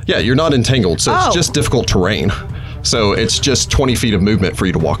 Yeah. Yeah, you're not entangled, so Oh. it's just difficult terrain. So it's just 20 feet of movement for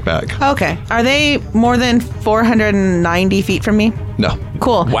you to walk back. Okay. Are they more than 490 feet from me? No.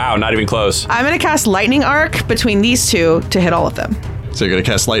 Cool. Wow, not even close. I'm going to cast Lightning Arc between these two to hit all of them. So you're going to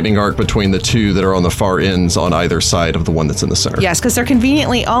cast Lightning Arc between the two that are on the far ends on either side of the one that's in the center. Yes, because they're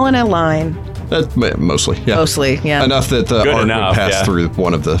conveniently all in a line. Mostly, yeah. Mostly, yeah. Enough that the Good arc enough, would pass yeah. through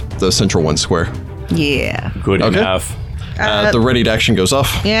one of the central one square. Yeah. Good Okay. enough. The ready to action goes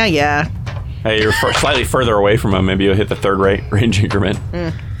off. Yeah. Hey, you're slightly further away from him. Maybe you'll hit the third range increment.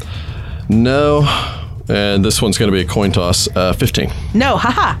 No. And this one's going to be a coin toss. 15. No,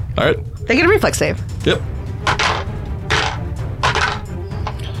 haha. All right. They get a reflex save. Yep.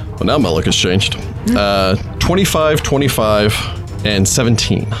 Well, now my luck has changed. 25, 25, and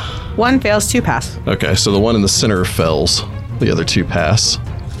 17. 1 fails, 2 pass. Okay, so the one in the center fails. The other 2 pass.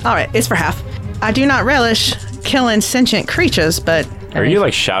 All right, it's for half. I do not relish killing sentient creatures, but Are you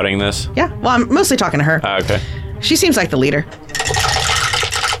like shouting this? yeah. Well, I'm mostly talking to her. Okay. She seems like the leader.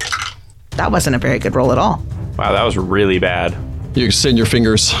 That wasn't a very good roll at all. Wow, that was really bad. You extend your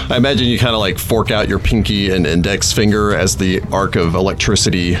fingers. I imagine you kind of like fork out your pinky and index finger as the arc of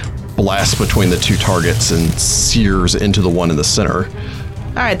electricity blasts between the 2 targets and sears into the one in the center.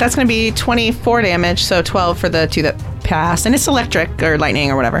 All right, that's going to be 24 damage, so 12 for the 2 that pass. And it's electric or lightning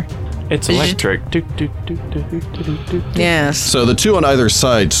or whatever. It's electric. Do, do, do, do, do, do, do. Yes. So the 2 on either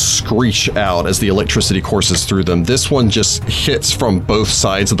side screech out as the electricity courses through them. This one just hits from both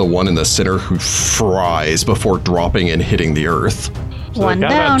sides of the one in the center, who fries before dropping and hitting the earth. So One they've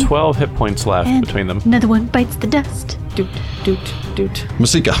got down. about 12 hit points left And between them. Another one bites the dust. Doot, doot, doot.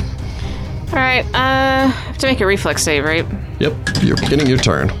 Masika. All right, I have to make a reflex save, right? Yep, you're beginning your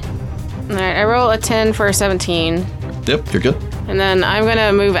turn. All right, I roll a 10 for a 17, Yep, you're good. and then I'm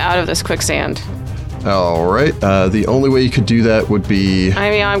gonna move out of this quicksand. All right. The only way you could do that would be I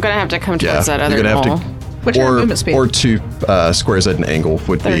mean, I'm gonna have to come towards that other you're gonna knoll. have to, What's your movement speed? or 2 squares at an angle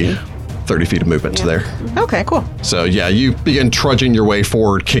would be 30 feet of movement to there. Okay, cool. So yeah, you begin trudging your way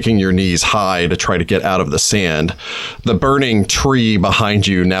forward, kicking your knees high to try to get out of the sand. The burning tree behind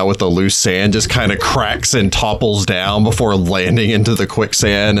you, now with the loose sand, just kind of cracks and topples down before landing into the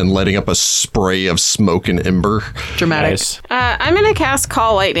quicksand and letting up a spray of smoke and ember. Dramatic. Nice. I'm gonna cast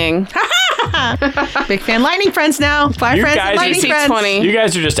Call Lightning. Big fan. Lightning friends now. Fire You friends guys and are lightning DC friends. 20. You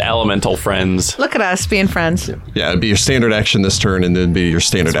guys are just elemental friends. Look at us being friends. Yeah, it'd be your standard action this turn, and then be your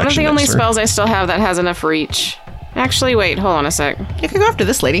standard One of action the only next turn. spells I still have that has enough reach. Actually, wait, hold on a sec. You could go after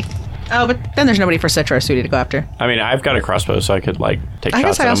this lady. Oh, but then there's nobody for Citra or Sudi to go after. I mean, I've got a crossbow, so I could like take I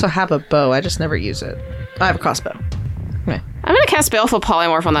shots guess I at also them. have a bow. I just never use it. I have a crossbow. Okay. I'm gonna cast Baleful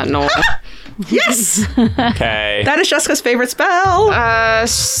Polymorph on that knoll. Yes! Okay. That is Jessica's favorite spell.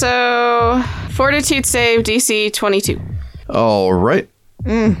 So Fortitude save DC 22. All right.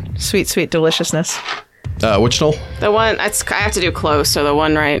 Sweet, sweet deliciousness. Which knoll? The one I have to do close, so the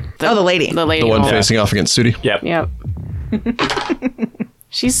one right. Oh, the lady. The lady. The one knoll. facing off against Sudi? Yep. Yep.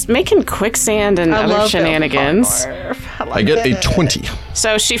 She's making quicksand and I other love shenanigans. I get a 20.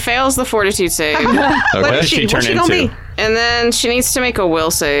 So she fails the Fortitude save, What Okay. is she? She What's she turned gonna into? be? and then she needs to make a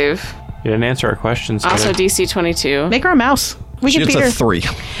will save. You didn't answer our questions. Also DC 22. Make her a mouse. We She can gets feed a her.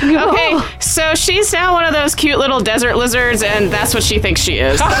 3. Okay, so she's now one of those cute little desert lizards, and that's what she thinks she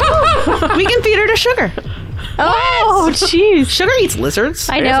is. We can feed her to Sugar. Oh, jeez. Sugar eats lizards.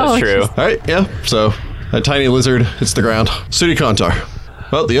 I guess know. that's true. All right, yeah. So a tiny lizard hits the ground. Sudi Kantar.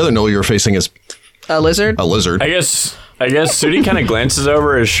 Well, the other knoll you're facing is A lizard. a lizard. I guess Sudi kind of glances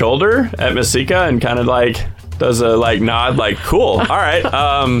over his shoulder at Masika and kind of like does a like nod, like cool. All right.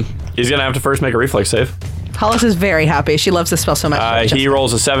 He's gonna have to first make a reflex save. Hollis is very happy. She loves this spell so much. He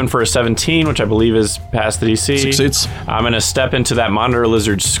rolls a 7 for a 17, which I believe is past the DC. Succeeds. I'm gonna step into that monitor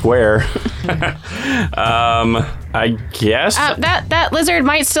lizard square. I guess. That lizard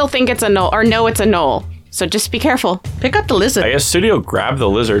might still think it's a knoll, or know it's a knoll. So just be careful. Pick up the lizard. I guess Studio grabbed the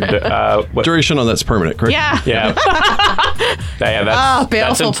lizard. What? Duration on that's permanent, correct? Yeah. Yeah. That's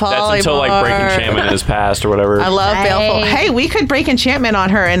Baleful that's until like break polymorph. enchantment is passed or whatever. I love Hey. Baleful. Hey, we could break enchantment on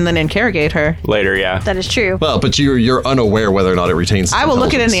her and then interrogate her. Later, yeah. That is true. Well, but you're unaware whether or not it retains. I will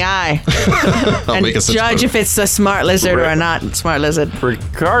look it in the intelligence. eye I'll and make a sense judge vote. if it's a smart lizard or a not smart lizard.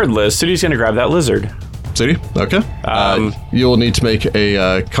 Regardless, Studi's gonna grab that lizard. Sudi? Okay. You'll need to make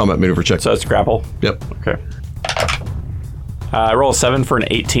a combat maneuver check. So it's grapple. Yep. Okay. I roll a 7 for an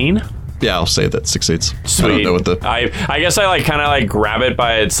 18. Yeah, I'll say that succeeds. Sweet. I don't know what the. I guess I like kind of like grab it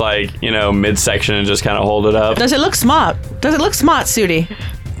by its like midsection and just kind of hold it up. Does it look smart? Does it look smart, Sudi?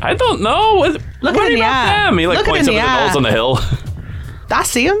 I don't know. What Look what it in the about eye. them? He like Look it points in up the at the eye. knolls on the hill. I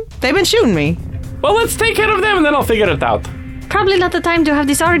see them. They've been shooting me. Well, let's take care of them and then I'll figure it out. Probably not the time to have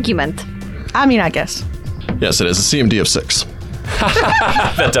this argument. I mean, I guess. Yes, it is a CMD of 6.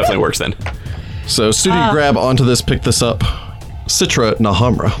 That definitely works then. So Sudi grab onto this, pick this up. Citra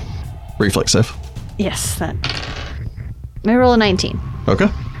Nahamra. Reflex save. Yes, that. I roll a 19. Okay.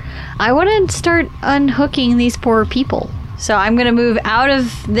 I want to start unhooking these poor people. So I'm going to move out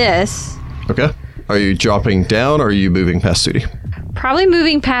of this. Okay. Are you dropping down or are you moving past Sudi? Probably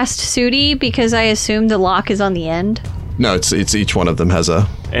moving past Sudi because I assume the lock is on the end. No, it's each one of them has a...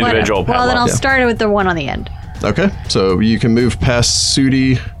 Individual Well, then I'll padlock. start with the one on the end. Okay. So you can move past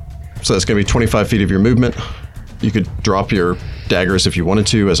Sudi. So that's going to be 25 feet of your movement. You could drop your daggers if you wanted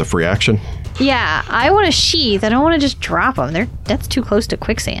to as a free action. Yeah, I want to sheath. I don't want to just drop them. That's too close to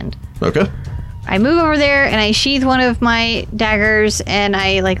quicksand. Okay. I move over there and I sheath one of my daggers and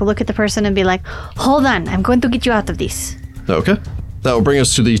I look at the person and be like, hold on, I'm going to get you out of this. Okay. That will bring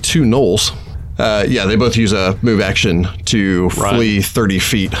us to the two gnolls. Yeah, they both use a move action to Run. flee 30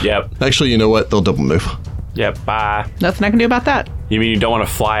 feet. Yep. Actually, you know what? They'll double move. Yep, bye. Nothing I can do about that. You mean you don't want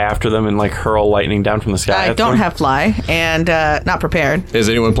to fly after them and hurl lightning down from the sky? I at don't them? have fly and not prepared. Is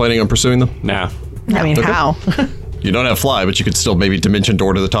anyone planning on pursuing them? No. I mean, Okay. how? You don't have fly, but you could still maybe dimension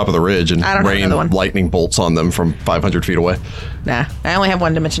door to the top of the ridge and I don't have rain another one. lightning bolts on them from 500 feet away. Nah, I only have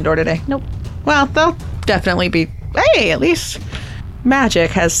one dimension door today. Nope. Well, they'll definitely be. Hey, at least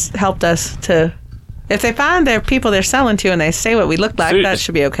magic has helped us to. If they find their people they're selling to and they say what we look like, Sudi- that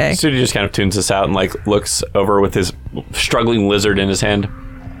should be okay. Sudi just kind of tunes us out and looks over with his struggling lizard in his hand.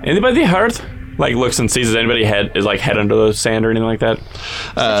 Anybody hurt? Looks and sees anybody head under the sand or anything like that.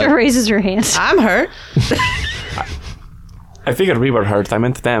 She raises her hand. I'm hurt. I figured we were hurt. I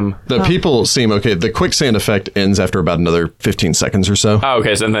meant them. The people seem okay. The quicksand effect ends after about another 15 seconds or so. Oh,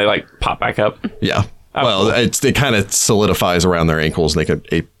 okay. So then they pop back up. Yeah. Oh, well, cool. it kind of solidifies around their ankles and they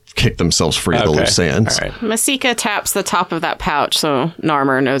can kick themselves free of the Okay. loose sands. All right. Masika taps the top of that pouch so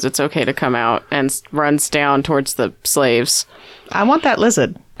Narmer knows it's okay to come out and runs down towards the slaves. I want that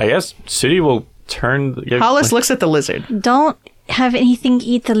lizard. I guess Sudi will turn. Hollis looks at the lizard. Don't have anything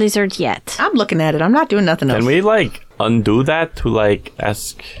eat the lizard yet. I'm looking at it. I'm not doing nothing else. Can we undo that to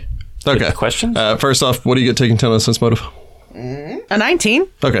ask Okay. questions? First off, what do you get taking 10 on sense motive? A 19?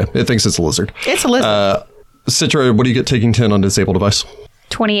 Okay. It thinks it's a lizard. It's a lizard. Citra, what do you get taking 10 on disable device?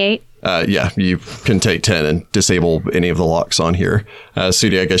 28. Yeah, you can take 10 and disable any of the locks on here.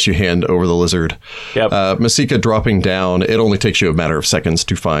 Sudi, I guess you hand over the lizard. Yep. Masika dropping down, it only takes you a matter of seconds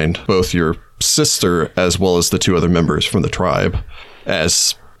to find both your sister as well as the two other members from the tribe.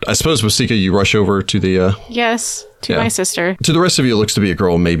 As I suppose, Masika, you rush over to the... Yes, to my sister. To the rest of you, it looks to be a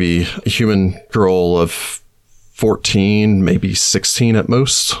girl, maybe a human girl of 14, maybe 16 at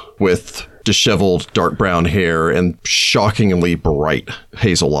most, with disheveled dark brown hair and shockingly bright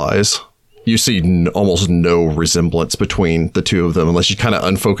hazel eyes. You see almost no resemblance between the two of them unless you kind of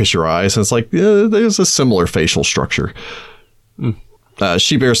unfocus your eyes, and it's there's a similar facial structure.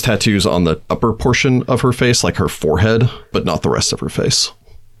 She bears tattoos on the upper portion of her face, like her forehead, but not the rest of her face.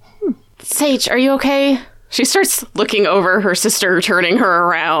 Sage, are you okay? She starts looking over her sister, turning her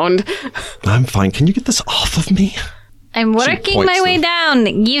around. I'm fine. Can you get this off of me? I'm working points my way them.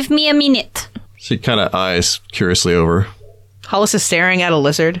 down. Give me a minute. She kind of eyes curiously over. Hollis is staring at a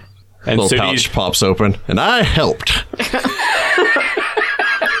lizard. and Little Sudi's pouch pops open, and I helped.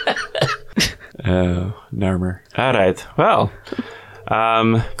 Oh, Narmer. All right. Well,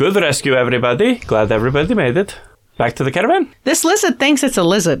 good rescue, everybody. Glad everybody made it. Back to the caravan. This lizard thinks it's a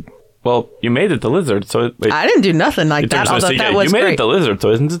lizard. Well, you made it the lizard, so wait, I didn't do nothing like in that, terms of although Masika, that was you made great. it the lizard,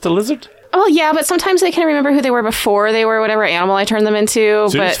 so isn't it the lizard? Oh, yeah, but sometimes they can remember who they were before they were whatever animal I turned them into.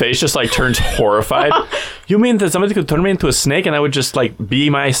 Sudi's But face just turns horrified. You mean that somebody could turn me into a snake and I would just be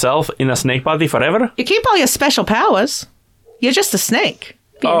myself in a snake body forever? You keep all your special powers. You're just a snake.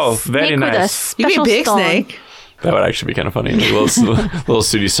 Be a Oh, snake very with a nice. You be a special big stone. snake. That would actually be kind of funny. Like little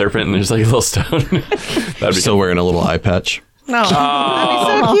Sudi serpent and there's a little stone. That'd be Still wearing a little eye patch. No. That'd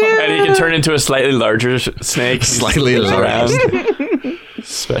be so cute. And he can turn into a slightly larger snake. Slightly Goes larger. around.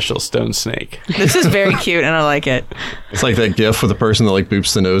 Special stone snake. This is very cute, and I like it. It's like that gif with the person that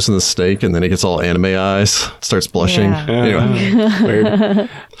boops the nose in the steak, and then it gets all anime eyes, starts blushing. Yeah. Anyway, Weird.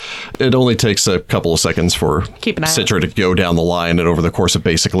 it only takes a couple of seconds for Keep an eye Citra to go down the line, and over the course of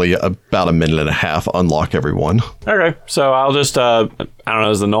basically about a minute and a half, unlock everyone. Okay, so I'll just, I don't know,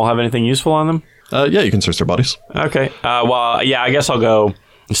 does the Knoll have anything useful on them? Yeah, you can search their bodies. Okay. Well, yeah, I guess I'll go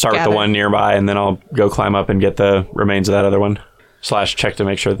start with Gather. the one nearby, and then I'll go climb up and get the remains of that other one. / check to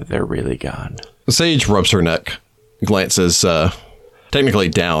make sure that they're really gone. Sage rubs her neck, glances technically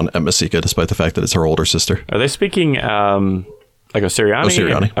down at Masika, despite the fact that it's her older sister. Are they speaking Osiriani?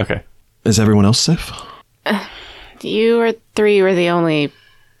 Osiriani. Okay. Is everyone else safe? you or three were the only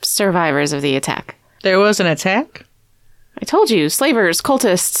survivors of the attack. There was an attack? I told you, slavers,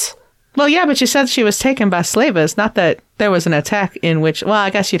 cultists. Well, yeah, but you said she was taken by slavers, not that there was an attack in which... Well, I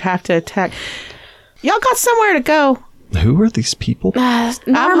guess you'd have to attack... Y'all got somewhere to go. Who are these people? Norma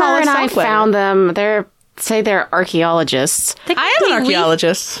Hollis and I Southweather. found them. They're archaeologists. I am an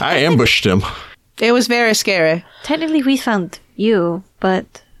archaeologist. I ambushed him. It was very scary. Technically, we found you,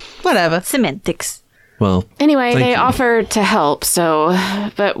 but Whatever. semantics. Well, Anyway, Thank they you. offered to help,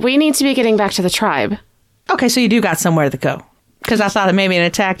 but we need to be getting back to the tribe. Okay, so you do got somewhere to go. Because I thought that maybe an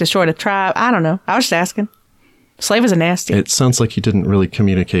attack destroyed a tribe. I don't know. I was just asking. Slavers are nasty. it sounds like you didn't really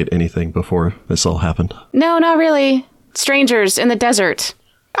communicate anything before this all happened. No, not really. Strangers in the desert.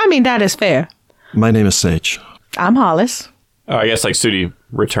 I mean, that is fair. My name is Sage. I'm Hollis. Oh, I guess like Sudi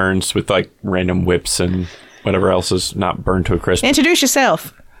returns with like random whips and whatever else is not burned to a crisp. Introduce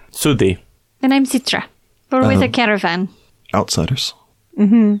yourself. Sudi. And I'm Citra. We're with a caravan. Outsiders. I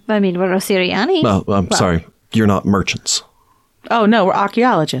mean, we're Osiriani. Oh, I'm sorry. You're not merchants. Oh, no, we're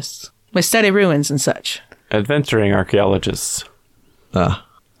archaeologists. We study ruins and such. Adventuring archaeologists.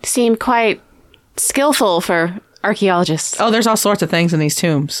 Seem quite skillful for archaeologists. Oh, there's all sorts of things in these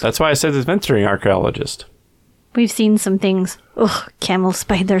tombs. That's why I said adventuring archaeologist. We've seen some things. Ugh, camel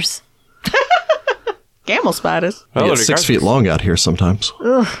spiders. Camel spiders. You Well, get 6 feet long out here sometimes.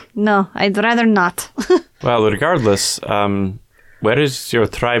 No, I'd rather not. Well, regardless, where is your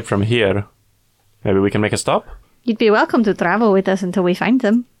tribe from here? Maybe we can make a stop? You'd be welcome to travel with us until we find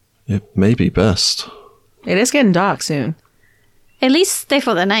them. It may be best. It is getting dark soon. At least stay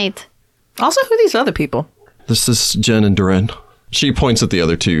for the night. Also, who are these other people? This is Jen and Duran. She points at the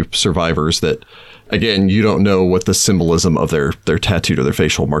other two survivors that, again, you don't know what the symbolism of their tattooed or their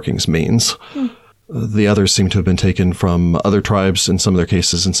facial markings means. The others seem to have been taken from other tribes in some of their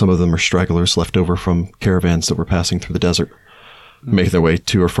cases, and some of them are stragglers left over from caravans that were passing through the desert, making their way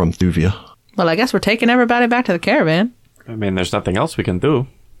to or from Thuvia. Well, I guess we're taking everybody back to the caravan. I mean, there's nothing else we can do.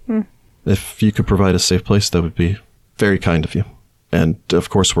 If you could provide a safe place, that would be very kind of you. And, of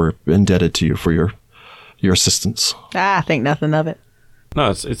course, we're indebted to you for your assistance. I think nothing of it. No,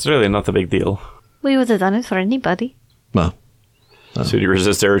 it's really not a big deal. We would have done it for anybody. Well, Sudi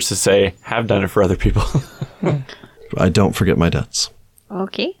resists urge to say, have done it for other people. I don't forget my debts.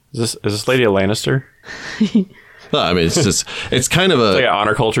 Okay. Is this Lady a Lannister? No, I mean, it's kind of a... Like an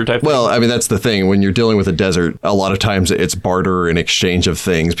honor culture type Well, thing? I mean, that's the thing. When you're dealing with a desert, a lot of times it's barter and exchange of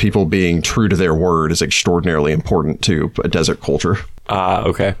things. People being true to their word is extraordinarily important to a desert culture.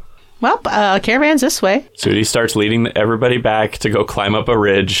 Okay. Well, caravan's this way. Sudi starts leading everybody back to go climb up a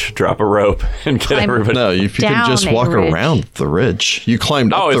ridge, drop a rope, and get Climb- everybody... No, if you can Down just a walk ridge. around the ridge. You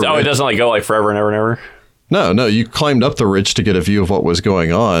climbed up Oh, the it ridge. doesn't like go like forever and ever and ever? No, you climbed up the ridge to get a view of what was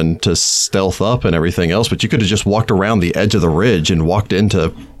going on, to stealth up and everything else, but you could have just walked around the edge of the ridge and walked in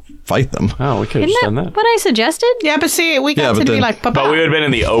to fight them. Oh, we could have Isn't just that done that. what I suggested? Yeah, but see, we got Yeah, to but be then- like, But we would have been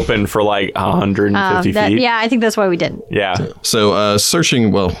in the open for like 150 feet. Yeah, I think that's why we didn't. Yeah. So,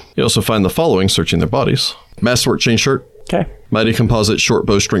 searching, well, you also find the following, searching their bodies. Masterwork chain shirt, Okay. mighty composite short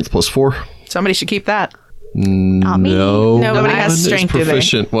bow strength +4. somebody should keep that. Not me. No, Nobody has one is strength, do they?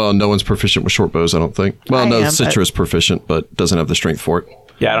 proficient. Well, no one's proficient with short bows, I don't think. Well, I no, am, but- Citra's proficient, but doesn't have the strength for it.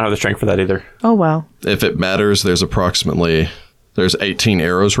 Yeah, I don't have the strength for that either. Oh, well. If it matters, there's 18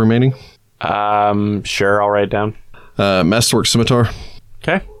 arrows remaining. Sure, I'll write it down. Masterwork scimitar,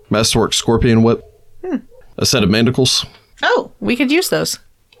 Okay. Masterwork scorpion whip, a set of mandacles, Oh, we could use those.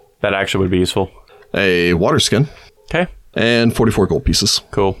 That actually would be useful. a water skin, Okay. and 44 gold pieces.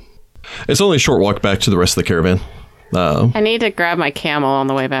 Cool. It's only a short walk back to the rest of the caravan. I need to grab my camel on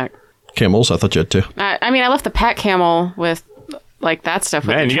the way back. Camels, I thought you had two. I mean, I left the pack camel with like that stuff.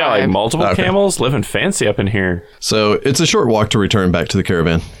 With Man, the you got like tribe. multiple Okay. camels living fancy up in here. So it's a short walk to return back to the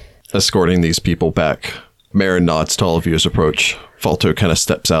caravan, escorting these people back. Marin nods to all of you as approach. Falto kind of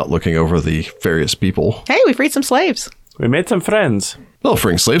steps out looking over the various people. Hey, we freed some slaves. We made some friends. Well,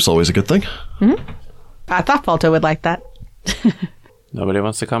 freeing slaves is always a good thing. I thought Falto would like that. Nobody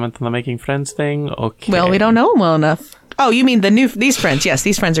wants to comment on the making friends thing? Okay. Well, we don't know them well enough. Oh, you mean these friends? Yes,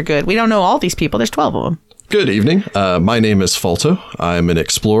 these friends are good. We don't know all these people. There's 12 of them. Good evening. My name is Falto. I'm an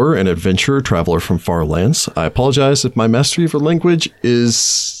explorer and adventurer traveler from far lands. I apologize if my mastery of your language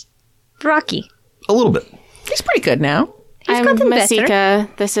is Rocky. a little bit. He's pretty good now. I'm gotten better. Masika.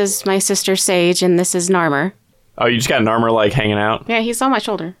 This is my sister Sage, and this is Narmer. Oh, you just got an armor like hanging out? Yeah, he's on my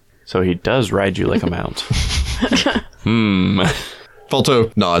shoulder. So he does ride you like a mount.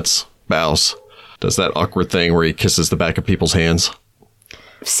 Falto nods, bows, does that awkward thing where he kisses the back of people's hands.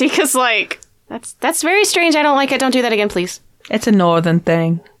 Sika's like, that's very strange. I don't like it. Don't do that again, please. It's a northern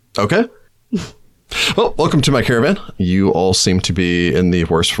thing. Okay. Well, welcome to my caravan. You all seem to be in the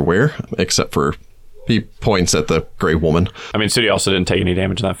worse for wear, except for He points at the gray woman. I mean, Sudi also didn't take any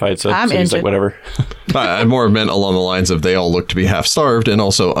damage in that fight, so I'm Sudi's like, injured. whatever. I more meant along the lines of they all look to be half starved and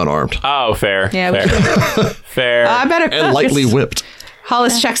also unarmed Oh, fair. Yeah, fair. Fair. I better cook. and lightly whipped.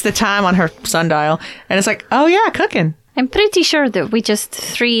 Hollis checks the time on her sundial, and it's like, oh yeah, cooking. I'm pretty sure that we just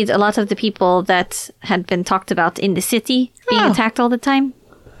freed a lot of the people that had been talked about in the city being Oh. attacked all the time.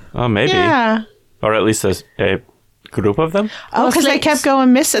 Oh, maybe. Yeah. Or at least a group of them. Oh, because they slaves. kept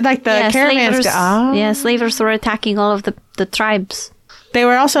going missing, like the caravans. Slavers were attacking all of the tribes. They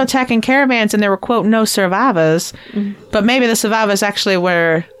were also attacking caravans, and there were, quote, no survivors. But maybe the survivors actually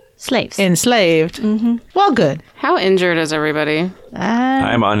were Slaves. enslaved. Well, good. How injured is everybody?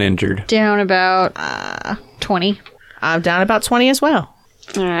 I'm uninjured. Down about 20. I'm down about 20 as well.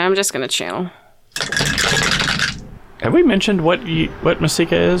 All right, I'm just going to channel. Have we mentioned what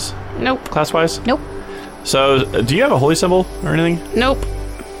Masika is, Nope. class-wise? Nope. So, do you have a holy symbol or anything? Nope.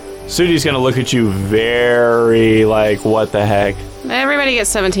 Sudi's gonna look at you very like, what the heck? Everybody gets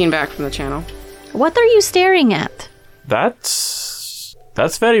 17 back from the channel. What are you staring at? That's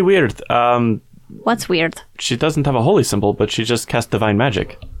very weird. What's weird? She doesn't have a holy symbol, but she just casts divine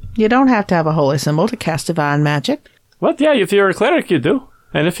magic. You don't have to have a holy symbol to cast divine magic. What? Yeah, if you're a cleric, you do.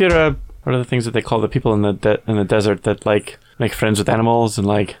 And if you're a... What are the things that they call the people in the desert that, like, make friends with animals and,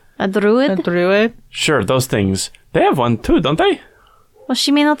 like... A druid? A druid. Sure, those things. They have one, too, don't they? Well,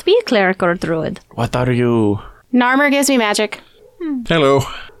 she may not be a cleric or a druid. What are you... Narmer gives me magic. Hello.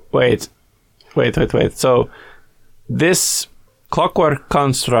 Wait. So, this clockwork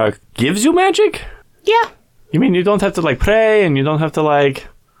construct gives you magic? Yeah. You mean you don't have to, like, pray and you don't have to, like...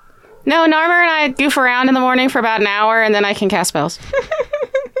 No, Narmer and I goof around in the morning for about an hour, and then I can cast spells.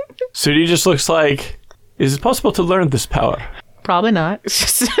 Sudi just looks like... Is it possible to learn this power? Probably not.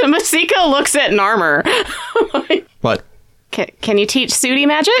 Masika looks at Narmer. What? Can you teach Sudi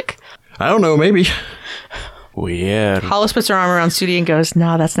magic? I don't know, maybe. Weird. Hollis puts her arm around Sudi and goes,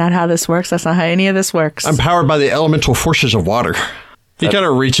 no, that's not how this works. That's not how any of this works. I'm powered by the elemental forces of water. He kind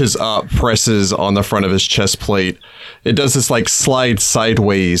of reaches up, presses on the front of his chest plate. It does this like slide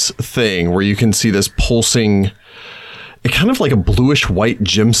sideways thing where you can see this pulsing, it kind of like a bluish white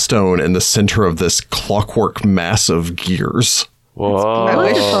gemstone in the center of this clockwork mass of gears.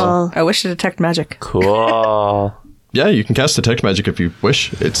 Whoa. I wish to detect magic. Cool. Yeah, you can cast Detect Magic if you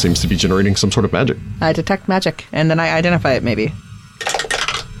wish. It seems to be generating some sort of magic. I detect magic, and then I identify it, maybe.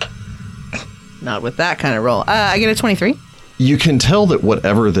 Not with that kind of roll. I get a 23. You can tell that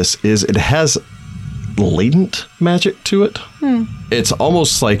whatever this is, it has latent magic to it. It's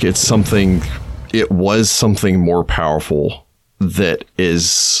almost like it was something more powerful that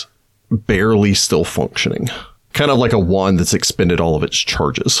is barely still functioning. Kind of like a wand that's expended all of its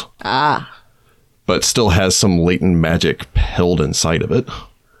charges. But still has some latent magic held inside of it.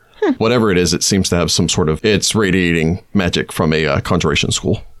 Whatever it is, it seems to have some sort of... It's radiating magic from a conjuration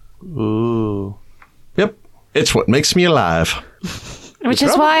school. Ooh. Yep. It's what makes me alive. Which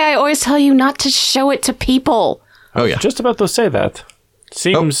is why I always tell you not to show it to people. Oh, yeah. Just about to say that.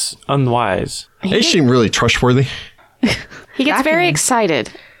 Seems unwise. They seem really trustworthy. He gets very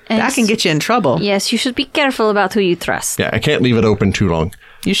excited. That can get you in trouble. Yes, you should be careful about who you trust. Yeah, I can't leave it open too long.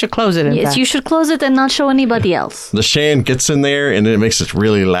 You should close it, in Yes, fact. you should close it and not show anybody else. The Shan gets in there, and then it makes this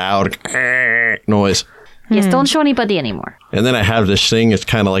really loud noise. Yes, don't show anybody anymore. And then I have this thing. It's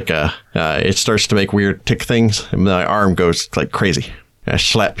kind of like it starts to make weird tick things, and my arm goes like crazy. I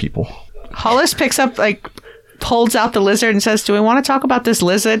slap people. Hollis picks up, holds out the lizard and says, do we want to talk about this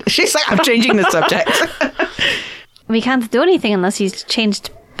lizard? She's like, I'm changing the subject. We can't do anything unless he's changed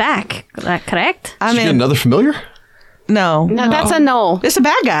back. Is that correct? I Did you get mean, another familiar? no. No, that's a no. It's a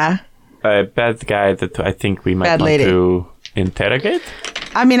bad guy. A bad guy that I think we might Bad want lady. to interrogate.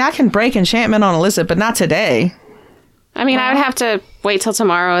 I mean, I can break enchantment on a lizard, but not today. I mean, I would have to wait till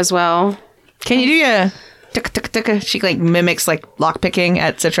tomorrow as well. Can you do your... She mimics lockpicking,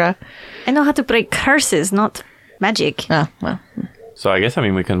 etc. I know how to break curses, not magic. Oh, well. So I guess,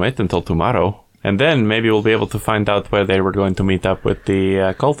 we can wait until tomorrow. And then maybe we'll be able to find out where they were going to meet up with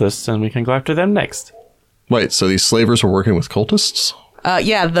the cultists, and we can go after them next. Wait, so these slavers were working with cultists?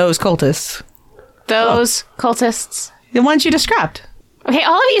 Yeah, those cultists. Those cultists. The ones you described. Okay,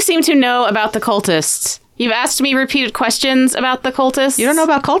 all of you seem to know about the cultists. You've asked me repeated questions about the cultists. You don't know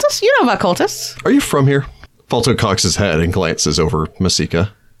about cultists? You know about cultists. Are you from here? Falto cocks his head and glances over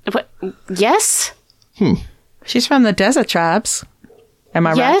Masika. What? Yes? She's from the desert tribes. Am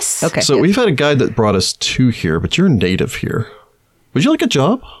I Yes. right? Okay. So we've had a guide that brought us to here, but you're native here. Would you like a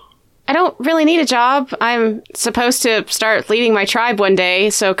job? I don't really need a job. I'm supposed to start leading my tribe one day,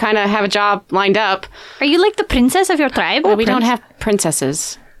 so kind of have a job lined up. Are you like the princess of your tribe? We don't have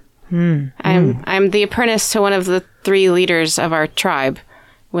princesses. I'm the apprentice to one of the 3 leaders of our tribe.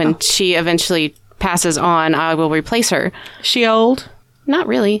 When she eventually passes on, I will replace her. She old? Not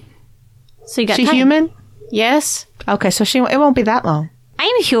really. So you got She time. human? Yes. Okay, so it won't be that long.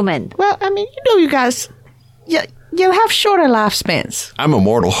 I'm human. Well, I mean, you guys, you'll have shorter lifespans. I'm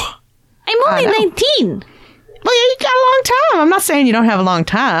immortal. I'm only 19. Well, you got a long time. I'm not saying you don't have a long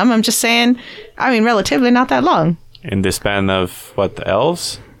time. I'm just saying, relatively not that long. In the span of, what,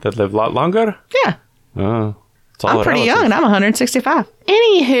 elves that live a lot longer? Yeah. Oh. It's all I'm pretty relative. young, and I'm 165.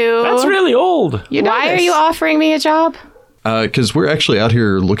 Anywho, That's really old. You know why are this. you offering me a job? Because we're actually out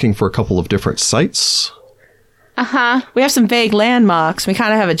here looking for a couple of different sites. We have some vague landmarks. We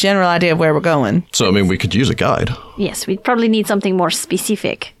kind of have a general idea of where we're going, So, I mean, we could use a guide. Yes, we'd probably need something more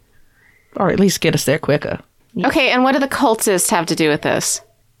specific. or at least get us there quicker. Okay, and what do the cultists have to do with this?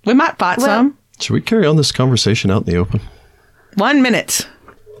 We might fight some. Should we carry on this conversation out in the open? 1 minute.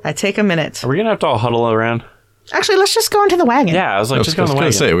 I take a minute. Are we going to have to all huddle around? Actually, let's just go into the wagon. Yeah, I was like, I was just go on the going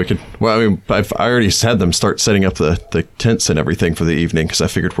wagon. to say, we could... Well, I mean, I already had them start setting up the tents and everything for the evening because I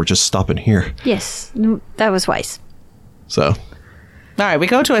figured we're just stopping here. Yes, that was wise. So, All right, we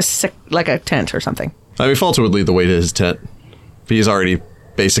go to a tent or something. I mean, Falta would lead the way to his tent. He's already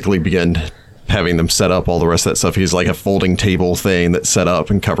basically begun having them set up all the rest of that stuff. He's like a folding table thing that's set up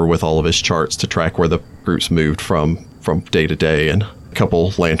and covered with all of his charts to track where the groups moved from day to day, and a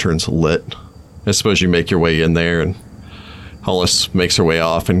couple lanterns lit. I suppose you make your way in there, and Hollis makes her way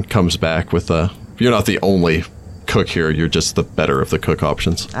off and comes back with you're not the only cook here, you're just the better of the cook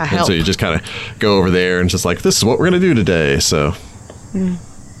options. I And help. so you just kind of go over there and just like, this is what we're going to do today. So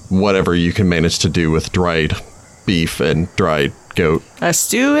whatever you can manage to do with dried beef and dried goat. A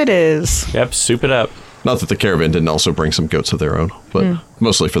stew it is. Yep, soup it up. Not that the caravan didn't also bring some goats of their own, but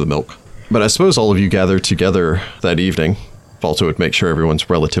mostly for the milk. But I suppose all of you gathered together that evening. Falta would make sure everyone's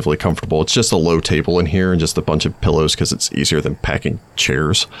relatively comfortable. It's just a low table in here and just a bunch of pillows because it's easier than packing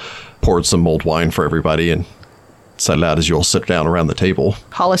chairs. Poured some mulled wine for everybody and said it out as you all sit down around the table.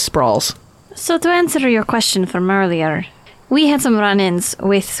 Hollis sprawls. So to answer your question from earlier, we had some run-ins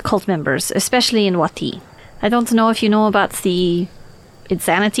with cult members, especially in Wati. I don't know if you know about the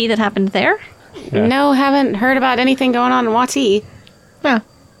insanity that happened there. Yeah. No, haven't heard about anything going on in Wati. Yeah.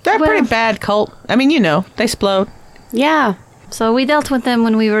 They're a Well- pretty bad cult. I mean, they explode. Yeah. So we dealt with them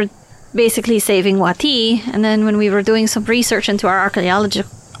when we were basically saving Wati, and then when we were doing some research into our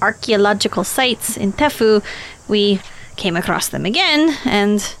archaeological sites in Tefu, we came across them again,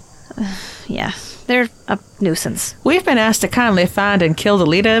 and yeah, they're a nuisance. We've been asked to kindly find and kill the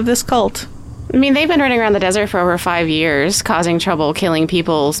leader of this cult. I mean, they've been running around the desert for over 5 years, causing trouble, killing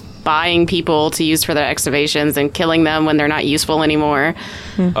people, buying people to use for their excavations, and killing them when they're not useful anymore.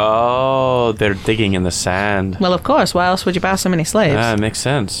 Oh, they're digging in the sand. Well, of course. Why else would you buy so many slaves? Ah, makes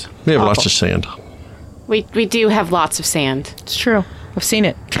sense. We have Awful. lots of sand. We do have lots of sand. It's true. I've seen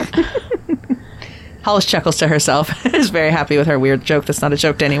it. Hollis chuckles to herself. Is very happy with her weird joke that's not a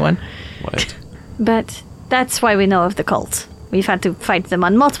joke to anyone. What? But that's why we know of the cult. We've had to fight them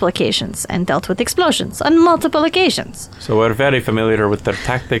on multiple occasions and dealt with explosions on multiple occasions. So we're very familiar with their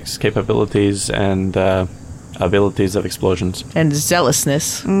tactics, capabilities, and abilities of explosions. And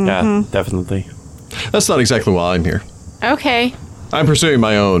zealousness. Yeah, definitely. That's not exactly why I'm here. Okay. I'm pursuing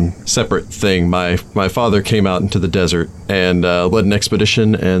my own separate thing. My father came out into the desert and led an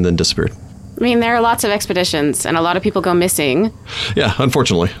expedition and then disappeared. I mean, there are lots of expeditions, and a lot of people go missing. Yeah,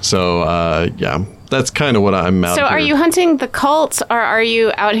 unfortunately. So, yeah, that's kind of what I'm out So here. are you hunting the cult, or are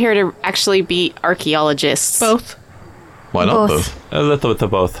you out here to actually be archaeologists? Both. Why not Both. both? A little bit of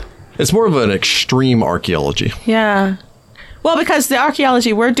both. It's more of an extreme archaeology. Yeah. Well, because the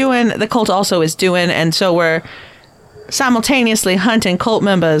archaeology we're doing, the cult also is doing, and so we're simultaneously hunting cult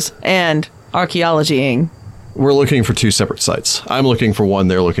members and archaeologying. We're looking for two separate sites. I'm looking for one,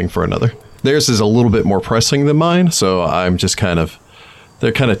 they're looking for another. Theirs is a little bit more pressing than mine, so I'm just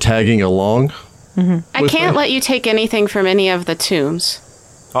they're kind of tagging along. I with can't me. let you take anything from any of the tombs.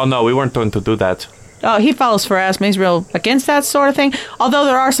 Oh no, we weren't going to do that. Oh, he follows Pharasma. He's real against that sort of thing. Although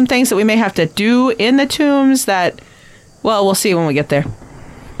there are some things that we may have to do in the tombs that, well, we'll see when we get there.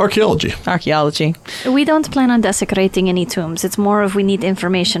 Archaeology. Archaeology. We don't plan on desecrating any tombs. It's more of we need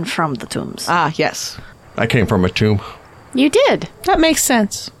information from the tombs. Ah, yes. I came from a tomb. You did. That makes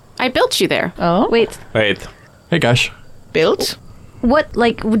sense. I built you there. Oh? Wait, Wait. Hey, gosh. Built? what,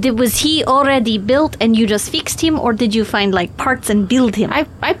 like, was he already built and you just fixed him, or did you find, like, parts and build him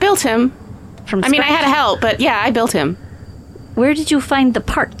I built him. from I mean, I scratch? had help, but yeah, I built him. Where did you find the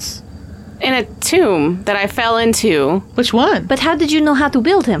parts? In a tomb that I fell into. Which one? But how did you know how to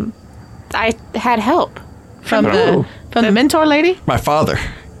build him? I had help. From Oh. the mentor lady? My father.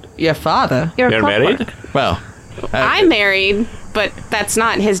 Your father? You're You're married? Well, I'm married, but that's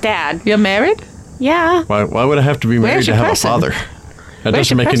not his dad. You're married? Yeah. why would I have to be married Where's to your have person? a father? That Where's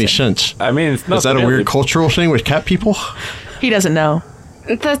doesn't your make any person? sense. I mean, it's not Is that a really- weird cultural thing with cat people? He doesn't know.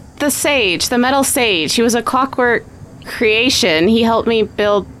 The sage, the metal sage. He was a clockwork creation. He helped me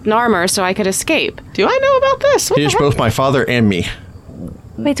build Narmer so I could escape. Do I know about this? What He the is heck? both my father and me.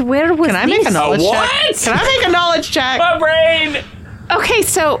 Wait, where was Can I make a this? knowledge what? check? Can I make a knowledge check? My brain! Okay,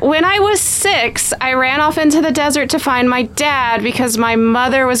 so when I was 6, I ran off into the desert to find my dad because my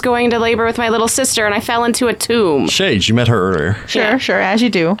mother was going to labor with my little sister and I fell into a tomb. Shades, you met her earlier. Sure, as you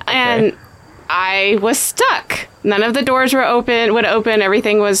do. And I was stuck. None of the doors would open.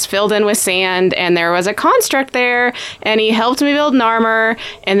 Everything was filled in with sand, and there was a construct there, and he helped me build Narmer,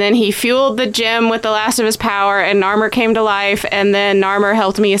 and then he fueled the gem with the last of his power, and Narmer came to life, and then Narmer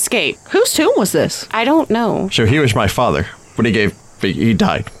helped me escape. Whose tomb was this? I don't know. So he was my father. When he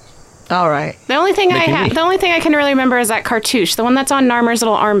died. All right. The only thing Making me. the only thing I can really remember is that cartouche, the one that's on Narmer's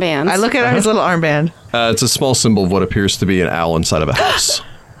little armbands. I look at his little armband. It's a small symbol of what appears to be an owl inside of a house.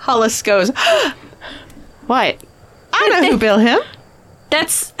 Hollis goes, What? I know who built him.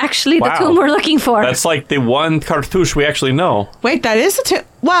 That's actually Wow. the tomb we're looking for. That's like the one cartouche we actually know. Wait, that is the tomb.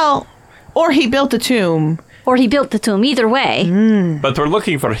 Well, or he built the tomb. Or he built the tomb. Either way. But we're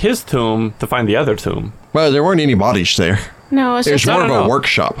looking for his tomb to find the other tomb. Well, there weren't any bodies there. No, it's It was just more no, of a no.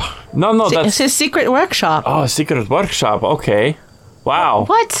 workshop. No, It's that's... his secret workshop. Oh, secret workshop. Okay. Wow.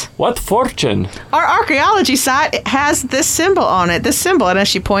 What? What fortune. Our archaeology site has this symbol on it. This symbol, and as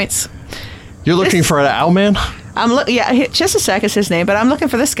she points, You're looking for an owl man? just a sec is his name, but I'm looking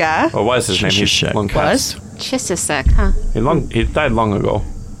for this guy. What was his name? He's Shishak. long Was? past. Just a sec, huh? He died long ago.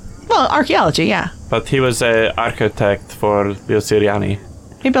 Well, archaeology, yeah. But he was an architect for Biosiriani.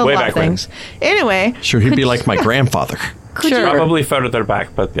 He built Way a lot of back when. things. Anyway, Sure, he'd be like my grandfather. sure. Probably further back,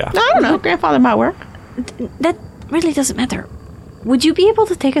 but yeah. I don't know. Grandfather might work. That really doesn't matter. Would you be able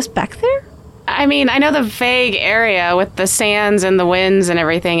to take us back there? I mean, I know the vague area with the sands and the winds and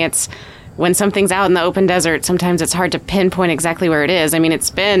everything. It's when something's out in the open desert, sometimes it's hard to pinpoint exactly where it is. I mean,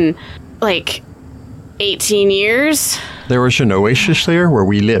 it's been like 18 years. There was an oasis there where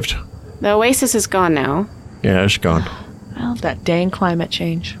we lived. The oasis is gone now. Yeah, it's gone. Well, that dang climate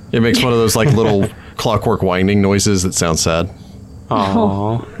change. It makes one of those like little clockwork winding noises that sound sad.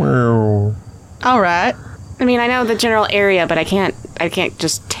 Oh. All right. I mean, I know the general area, but I can't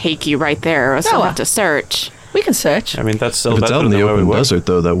just take you right there. I'll still No. have to search. We can search. I mean, that's still If it's better out in than the where we open were. desert,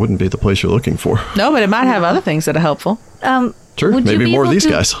 though, that wouldn't be the place you're looking for. No, but it might have other things that are helpful. Sure, Would you maybe be more of able these to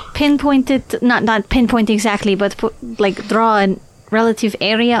guys. Pinpoint it, not pinpoint exactly, but draw a relative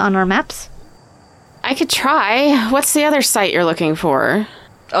area on our maps? I could try. What's the other site you're looking for?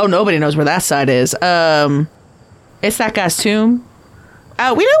 Oh, nobody knows where that side is. It's that guy's tomb.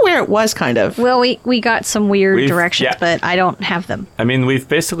 We know where it was, kind of. Well, we got some weird We've- directions, yeah. but I don't have them. I mean, we've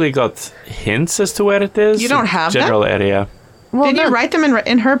basically got hints as to where it is. You don't have them? general area. Well, Did you write them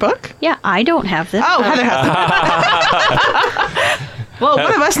in her book? Yeah, I don't have them. Oh, Heather has them. Well,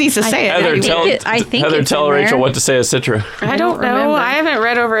 one of us needs to say it. Heather, think tell, it- I think Heather, it's tell in Rachel there. what to say as Citra. I don't know. remember. I haven't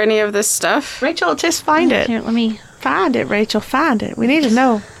read over any of this stuff. Rachel, just find it. Here, let me. Find it, Rachel. Find it. We need to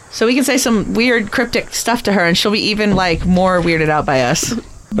know. So we can say some weird cryptic stuff to her, and she'll be even more weirded out by us.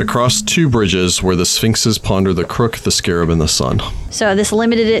 Across 2 bridges where the sphinxes ponder the crook, the scarab, and the sun. So this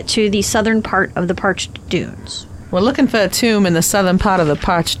limited it to the southern part of the parched dunes. We're looking for a tomb in the southern part of the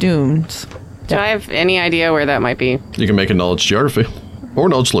Parched Dunes. Do I have any idea where that might be? You can make a knowledge geography or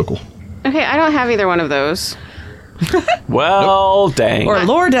knowledge local. Okay, I don't have either one of those. Well, dang. Or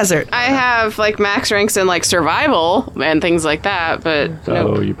Lore Desert. I have max ranks in survival and things like that, but so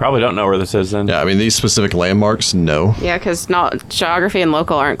no. you probably don't know where this is then. Yeah, I mean, these specific landmarks, no. Yeah, because geography and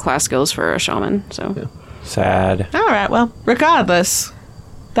local aren't class skills for a shaman. So Sad. All right, well, regardless,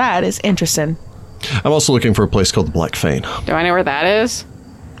 that is interesting. I'm also looking for a place called the Black Fane. do I know where that is?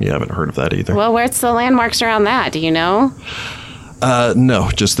 You haven't heard of that either. Well, where's the landmarks around that? Do you know? No,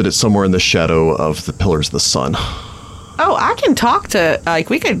 just that it's somewhere in the shadow of the Pillars of the Sun. Oh, I can talk to,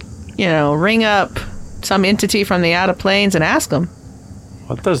 we could, ring up some entity from the outer planes and ask them.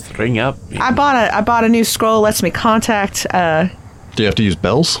 What does ring up mean? I bought a new scroll, lets me contact, Do you have to use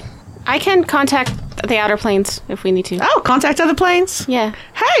bells? I can contact the outer planes if we need to. contact other planes? Yeah.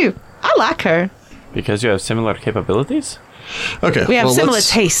 Hey, I like her. Because you have similar capabilities? Okay, We have well, similar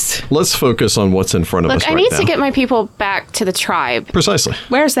let's, taste. let's focus on what's in front of us Look, right I need now. to get my people back to the tribe. Precisely.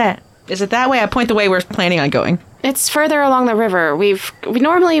 Where's that? Is it that way? I point the way we're planning on going. It's further along the river. We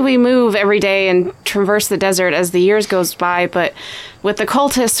normally move every day and traverse the desert as the years goes by, but with the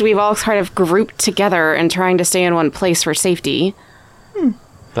cultists, we've all kind of grouped together and trying to stay in one place for safety.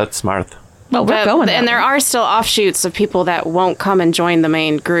 That's smart. Well, we're going and there are still offshoots of people that won't come and join the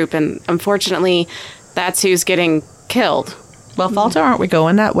main group, and unfortunately, that's who's getting killed. Well, Falter, aren't we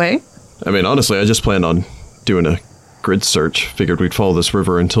going that way? I mean, honestly, I just planned on doing a grid search. Figured we'd follow this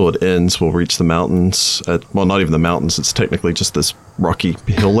river until it ends. We'll reach the mountains. Well, not even the mountains. It's technically just this rocky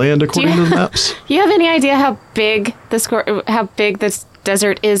hill land, according to the maps. Do you have any idea how big this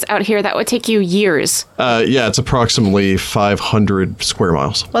desert is out here? That would take you years. Yeah, it's approximately 500 square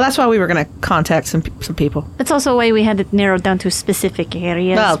miles. Well, that's why we were going to contact some people. That's also why we had it narrowed down to specific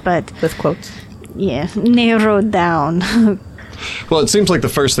areas, but with quotes. yeah, narrowed down. Well, it seems like the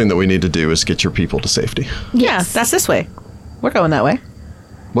first thing that we need to do is get your people to safety. Yeah, that's this way. We're going that way.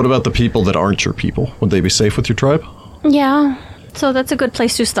 What about the people that aren't your people? Would they be safe with your tribe? Yeah. So that's a good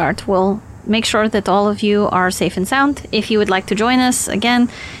place to start. We'll make sure that all of you are safe and sound. If you would like to join us, again,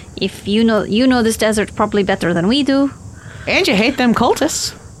 if you know this desert probably better than we do. And you hate them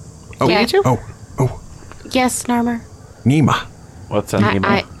cultists. Oh, Yeah. You? oh, Yes, Narmer. Nima. What's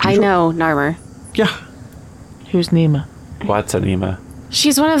Anima? I know Narmer. Yeah. Who's Nima? What's Anima?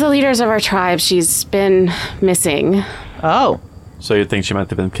 She's one of the leaders of our tribe. She's been missing. Oh, So you think she might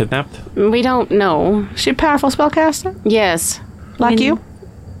have been kidnapped? We don't know. she a powerful spellcaster? Yes. Like When- you?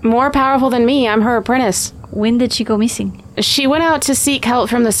 More powerful than me. I'm her apprentice. When did she go missing? She went out to seek help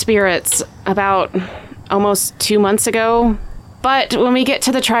from the spirits about almost 2 months ago. But when we get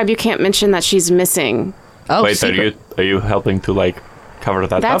to the tribe, you can't mention that she's missing. Oh, Wait, secret. are you helping to like cover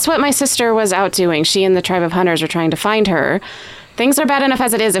that That's up? what my sister was out doing. She and the tribe of hunters are trying to find her. Things are bad enough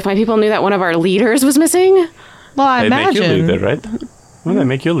as it is. If my people knew that one of our leaders was missing, Well, I They make you imagine. leader, right? Well, they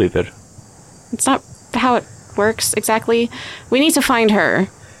make you leader. it's not how it works exactly. We need to find her.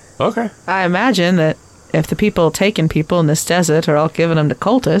 Okay. I imagine that if the people taking people in this desert are all giving them to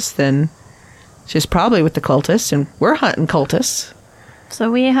cultists, then she's probably with the cultists, and we're hunting cultists.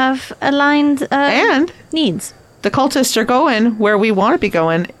 So we have aligned And needs. the cultists are going where we want to be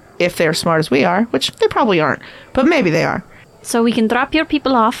going if they're smart as we are, which they probably aren't, but maybe they are. So we can drop your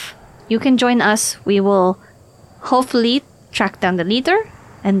people off. You can join us. We will hopefully track down the leader.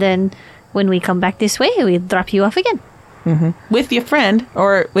 And then when we come back this way, we drop you off again. With your friend,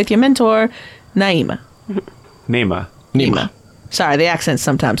 or with your mentor, Naima. Nima. Nima. Sorry, the accent's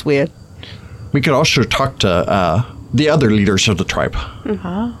sometimes weird. We could also talk to the other leaders of the tribe.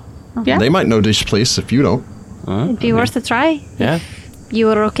 Yeah. They might know this place if you don't. It'd be worth a try. Yeah. You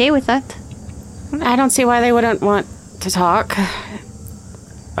are okay with that? I don't see why they wouldn't want to talk.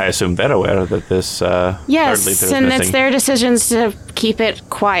 I assume they're aware that this third leader Yes, is and missing. it's their decisions to keep it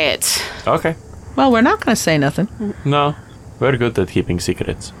quiet. Okay. Well, we're not going to say nothing. No, we're good at keeping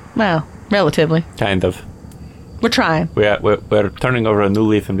secrets. Well, relatively. Kind of. We're trying. We're turning over a new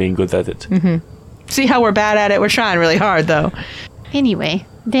leaf and being good at it. See how we're bad at it? We're trying really hard, though. Anyway,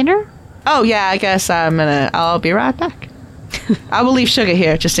 dinner? Oh, yeah, I guess I'll be right back. I will leave Sugar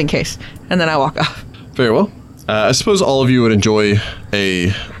here, just in case. And then I walk off. Very well. I suppose all of you would enjoy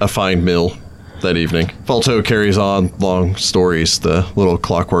a fine meal that evening. Falto carries on long stories. The little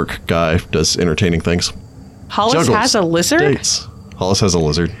clockwork guy does entertaining things. Hollis Juggles. has a lizard? Dates. Hollis has a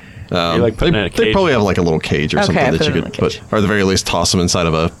lizard. like put they, it in a they cage? probably have like a little cage or Okay, something I that put you it in could the put, cage. or at the very least toss him inside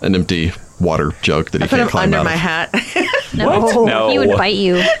of an empty water jug that he Put can't him climb under out my of. hat. No. No. He would bite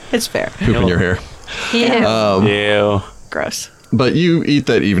you. It's fair. Poop in your hair. Yeah. Ew. Gross. But you eat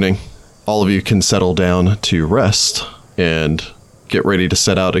that evening. All of you can settle down to rest and get ready to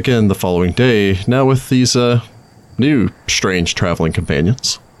set out again the following day, now with these new strange traveling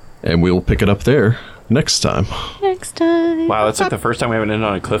companions. And we'll pick it up there next time. Next time. Wow, that's like the first time we haven't ended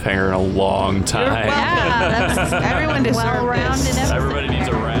on a cliffhanger in a long time. Yeah, that's Everyone deserves well-rounded this. episode. Everybody needs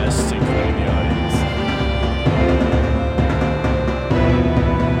a rest, including the audience.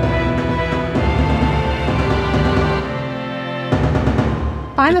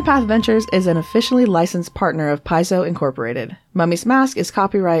 Find the Path Ventures is an officially licensed partner of Paizo Incorporated. Mummy's Mask is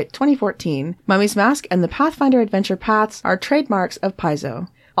copyright 2014. Mummy's Mask and the Pathfinder Adventure Paths are trademarks of Paizo.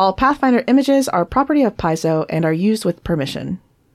 All Pathfinder images are property of Paizo and are used with permission.